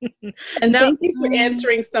 And thank you for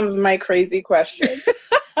answering some of my crazy questions.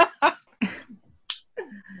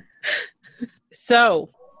 So,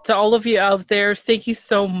 to all of you out there, thank you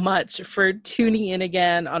so much for tuning in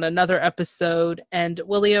again on another episode. And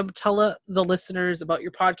William, tell the listeners about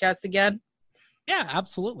your podcast again. Yeah,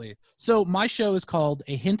 absolutely. So my show is called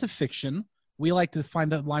A Hint of Fiction. We like to find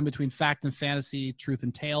the line between fact and fantasy, truth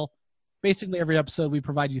and tale. Basically, every episode, we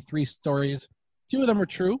provide you 3 stories. 2 of them are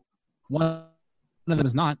true. 1 of them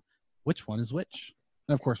is not. Which one is which?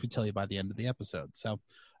 And, of course, we tell you by the end of the episode. So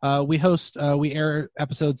we air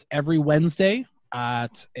episodes every Wednesday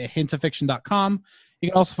at hintoffiction.com. You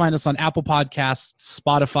can also find us on Apple Podcasts,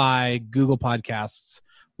 Spotify, Google Podcasts.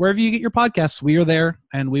 Wherever you get your podcasts, we are there,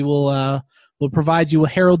 and we will provide you, we'll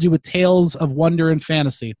herald you with tales of wonder and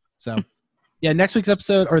fantasy. So... yeah, next week's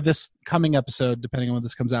episode, or this coming episode, depending on when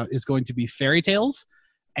this comes out, is going to be fairy tales.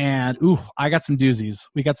 And I got some doozies.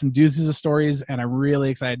 We got some doozies of stories, and I'm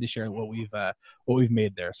really excited to share what we've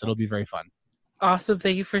made there. So it'll be very fun. Awesome.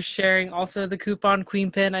 Thank you for sharing. Also, the Coupon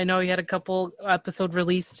Queen Pin. I know you had a couple episode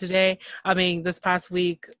released today. This past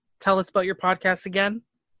week. Tell us about your podcast again.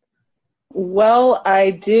 Well,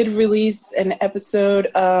 I did release an episode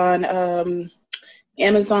on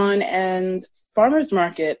Amazon and farmers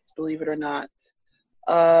markets, believe it or not.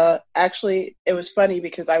 Actually, it was funny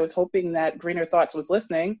because I was hoping that Greener Thoughts was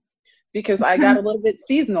listening because I got a little bit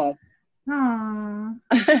seasonal. Aww.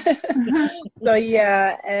 So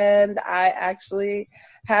yeah, and I actually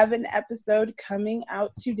have an episode coming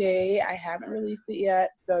out today. I haven't released it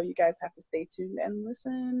yet, so you guys have to stay tuned and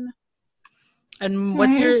listen. And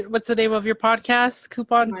what's the name of your podcast?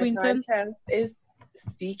 Coupon Queen Pin? My podcast is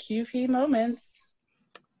CQP Moments.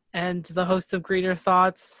 And the host of Greener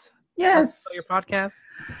Thoughts. Yes. Your podcast.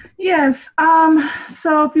 Yes.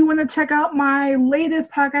 So if you want to check out my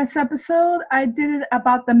latest podcast episode, I did it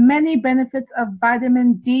about the many benefits of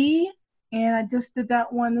vitamin D, and I just did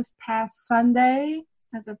that one this past Sunday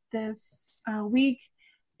as of this week,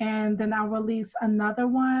 and then I'll release another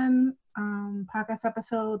one podcast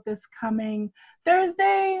episode this coming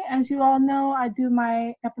Thursday. As you all know, I do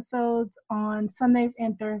my episodes on Sundays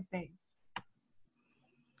and Thursdays.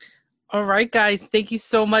 All right, guys. Thank you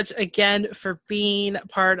so much again for being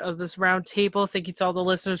part of this roundtable. Thank you to all the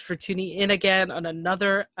listeners for tuning in again on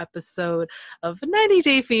another episode of 90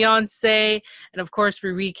 Day Fiancé. And of course, we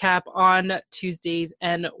recap on Tuesdays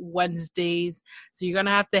and Wednesdays. So you're going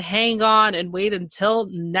to have to hang on and wait until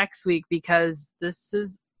next week because this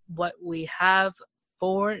is what we have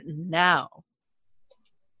for now.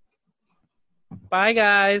 Bye,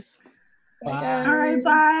 guys. Bye. All right,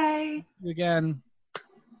 bye. Again.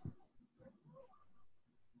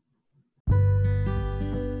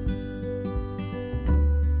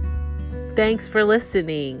 Thanks for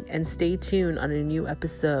listening, and stay tuned on a new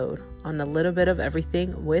episode on A Little Bit of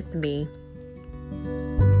Everything with me.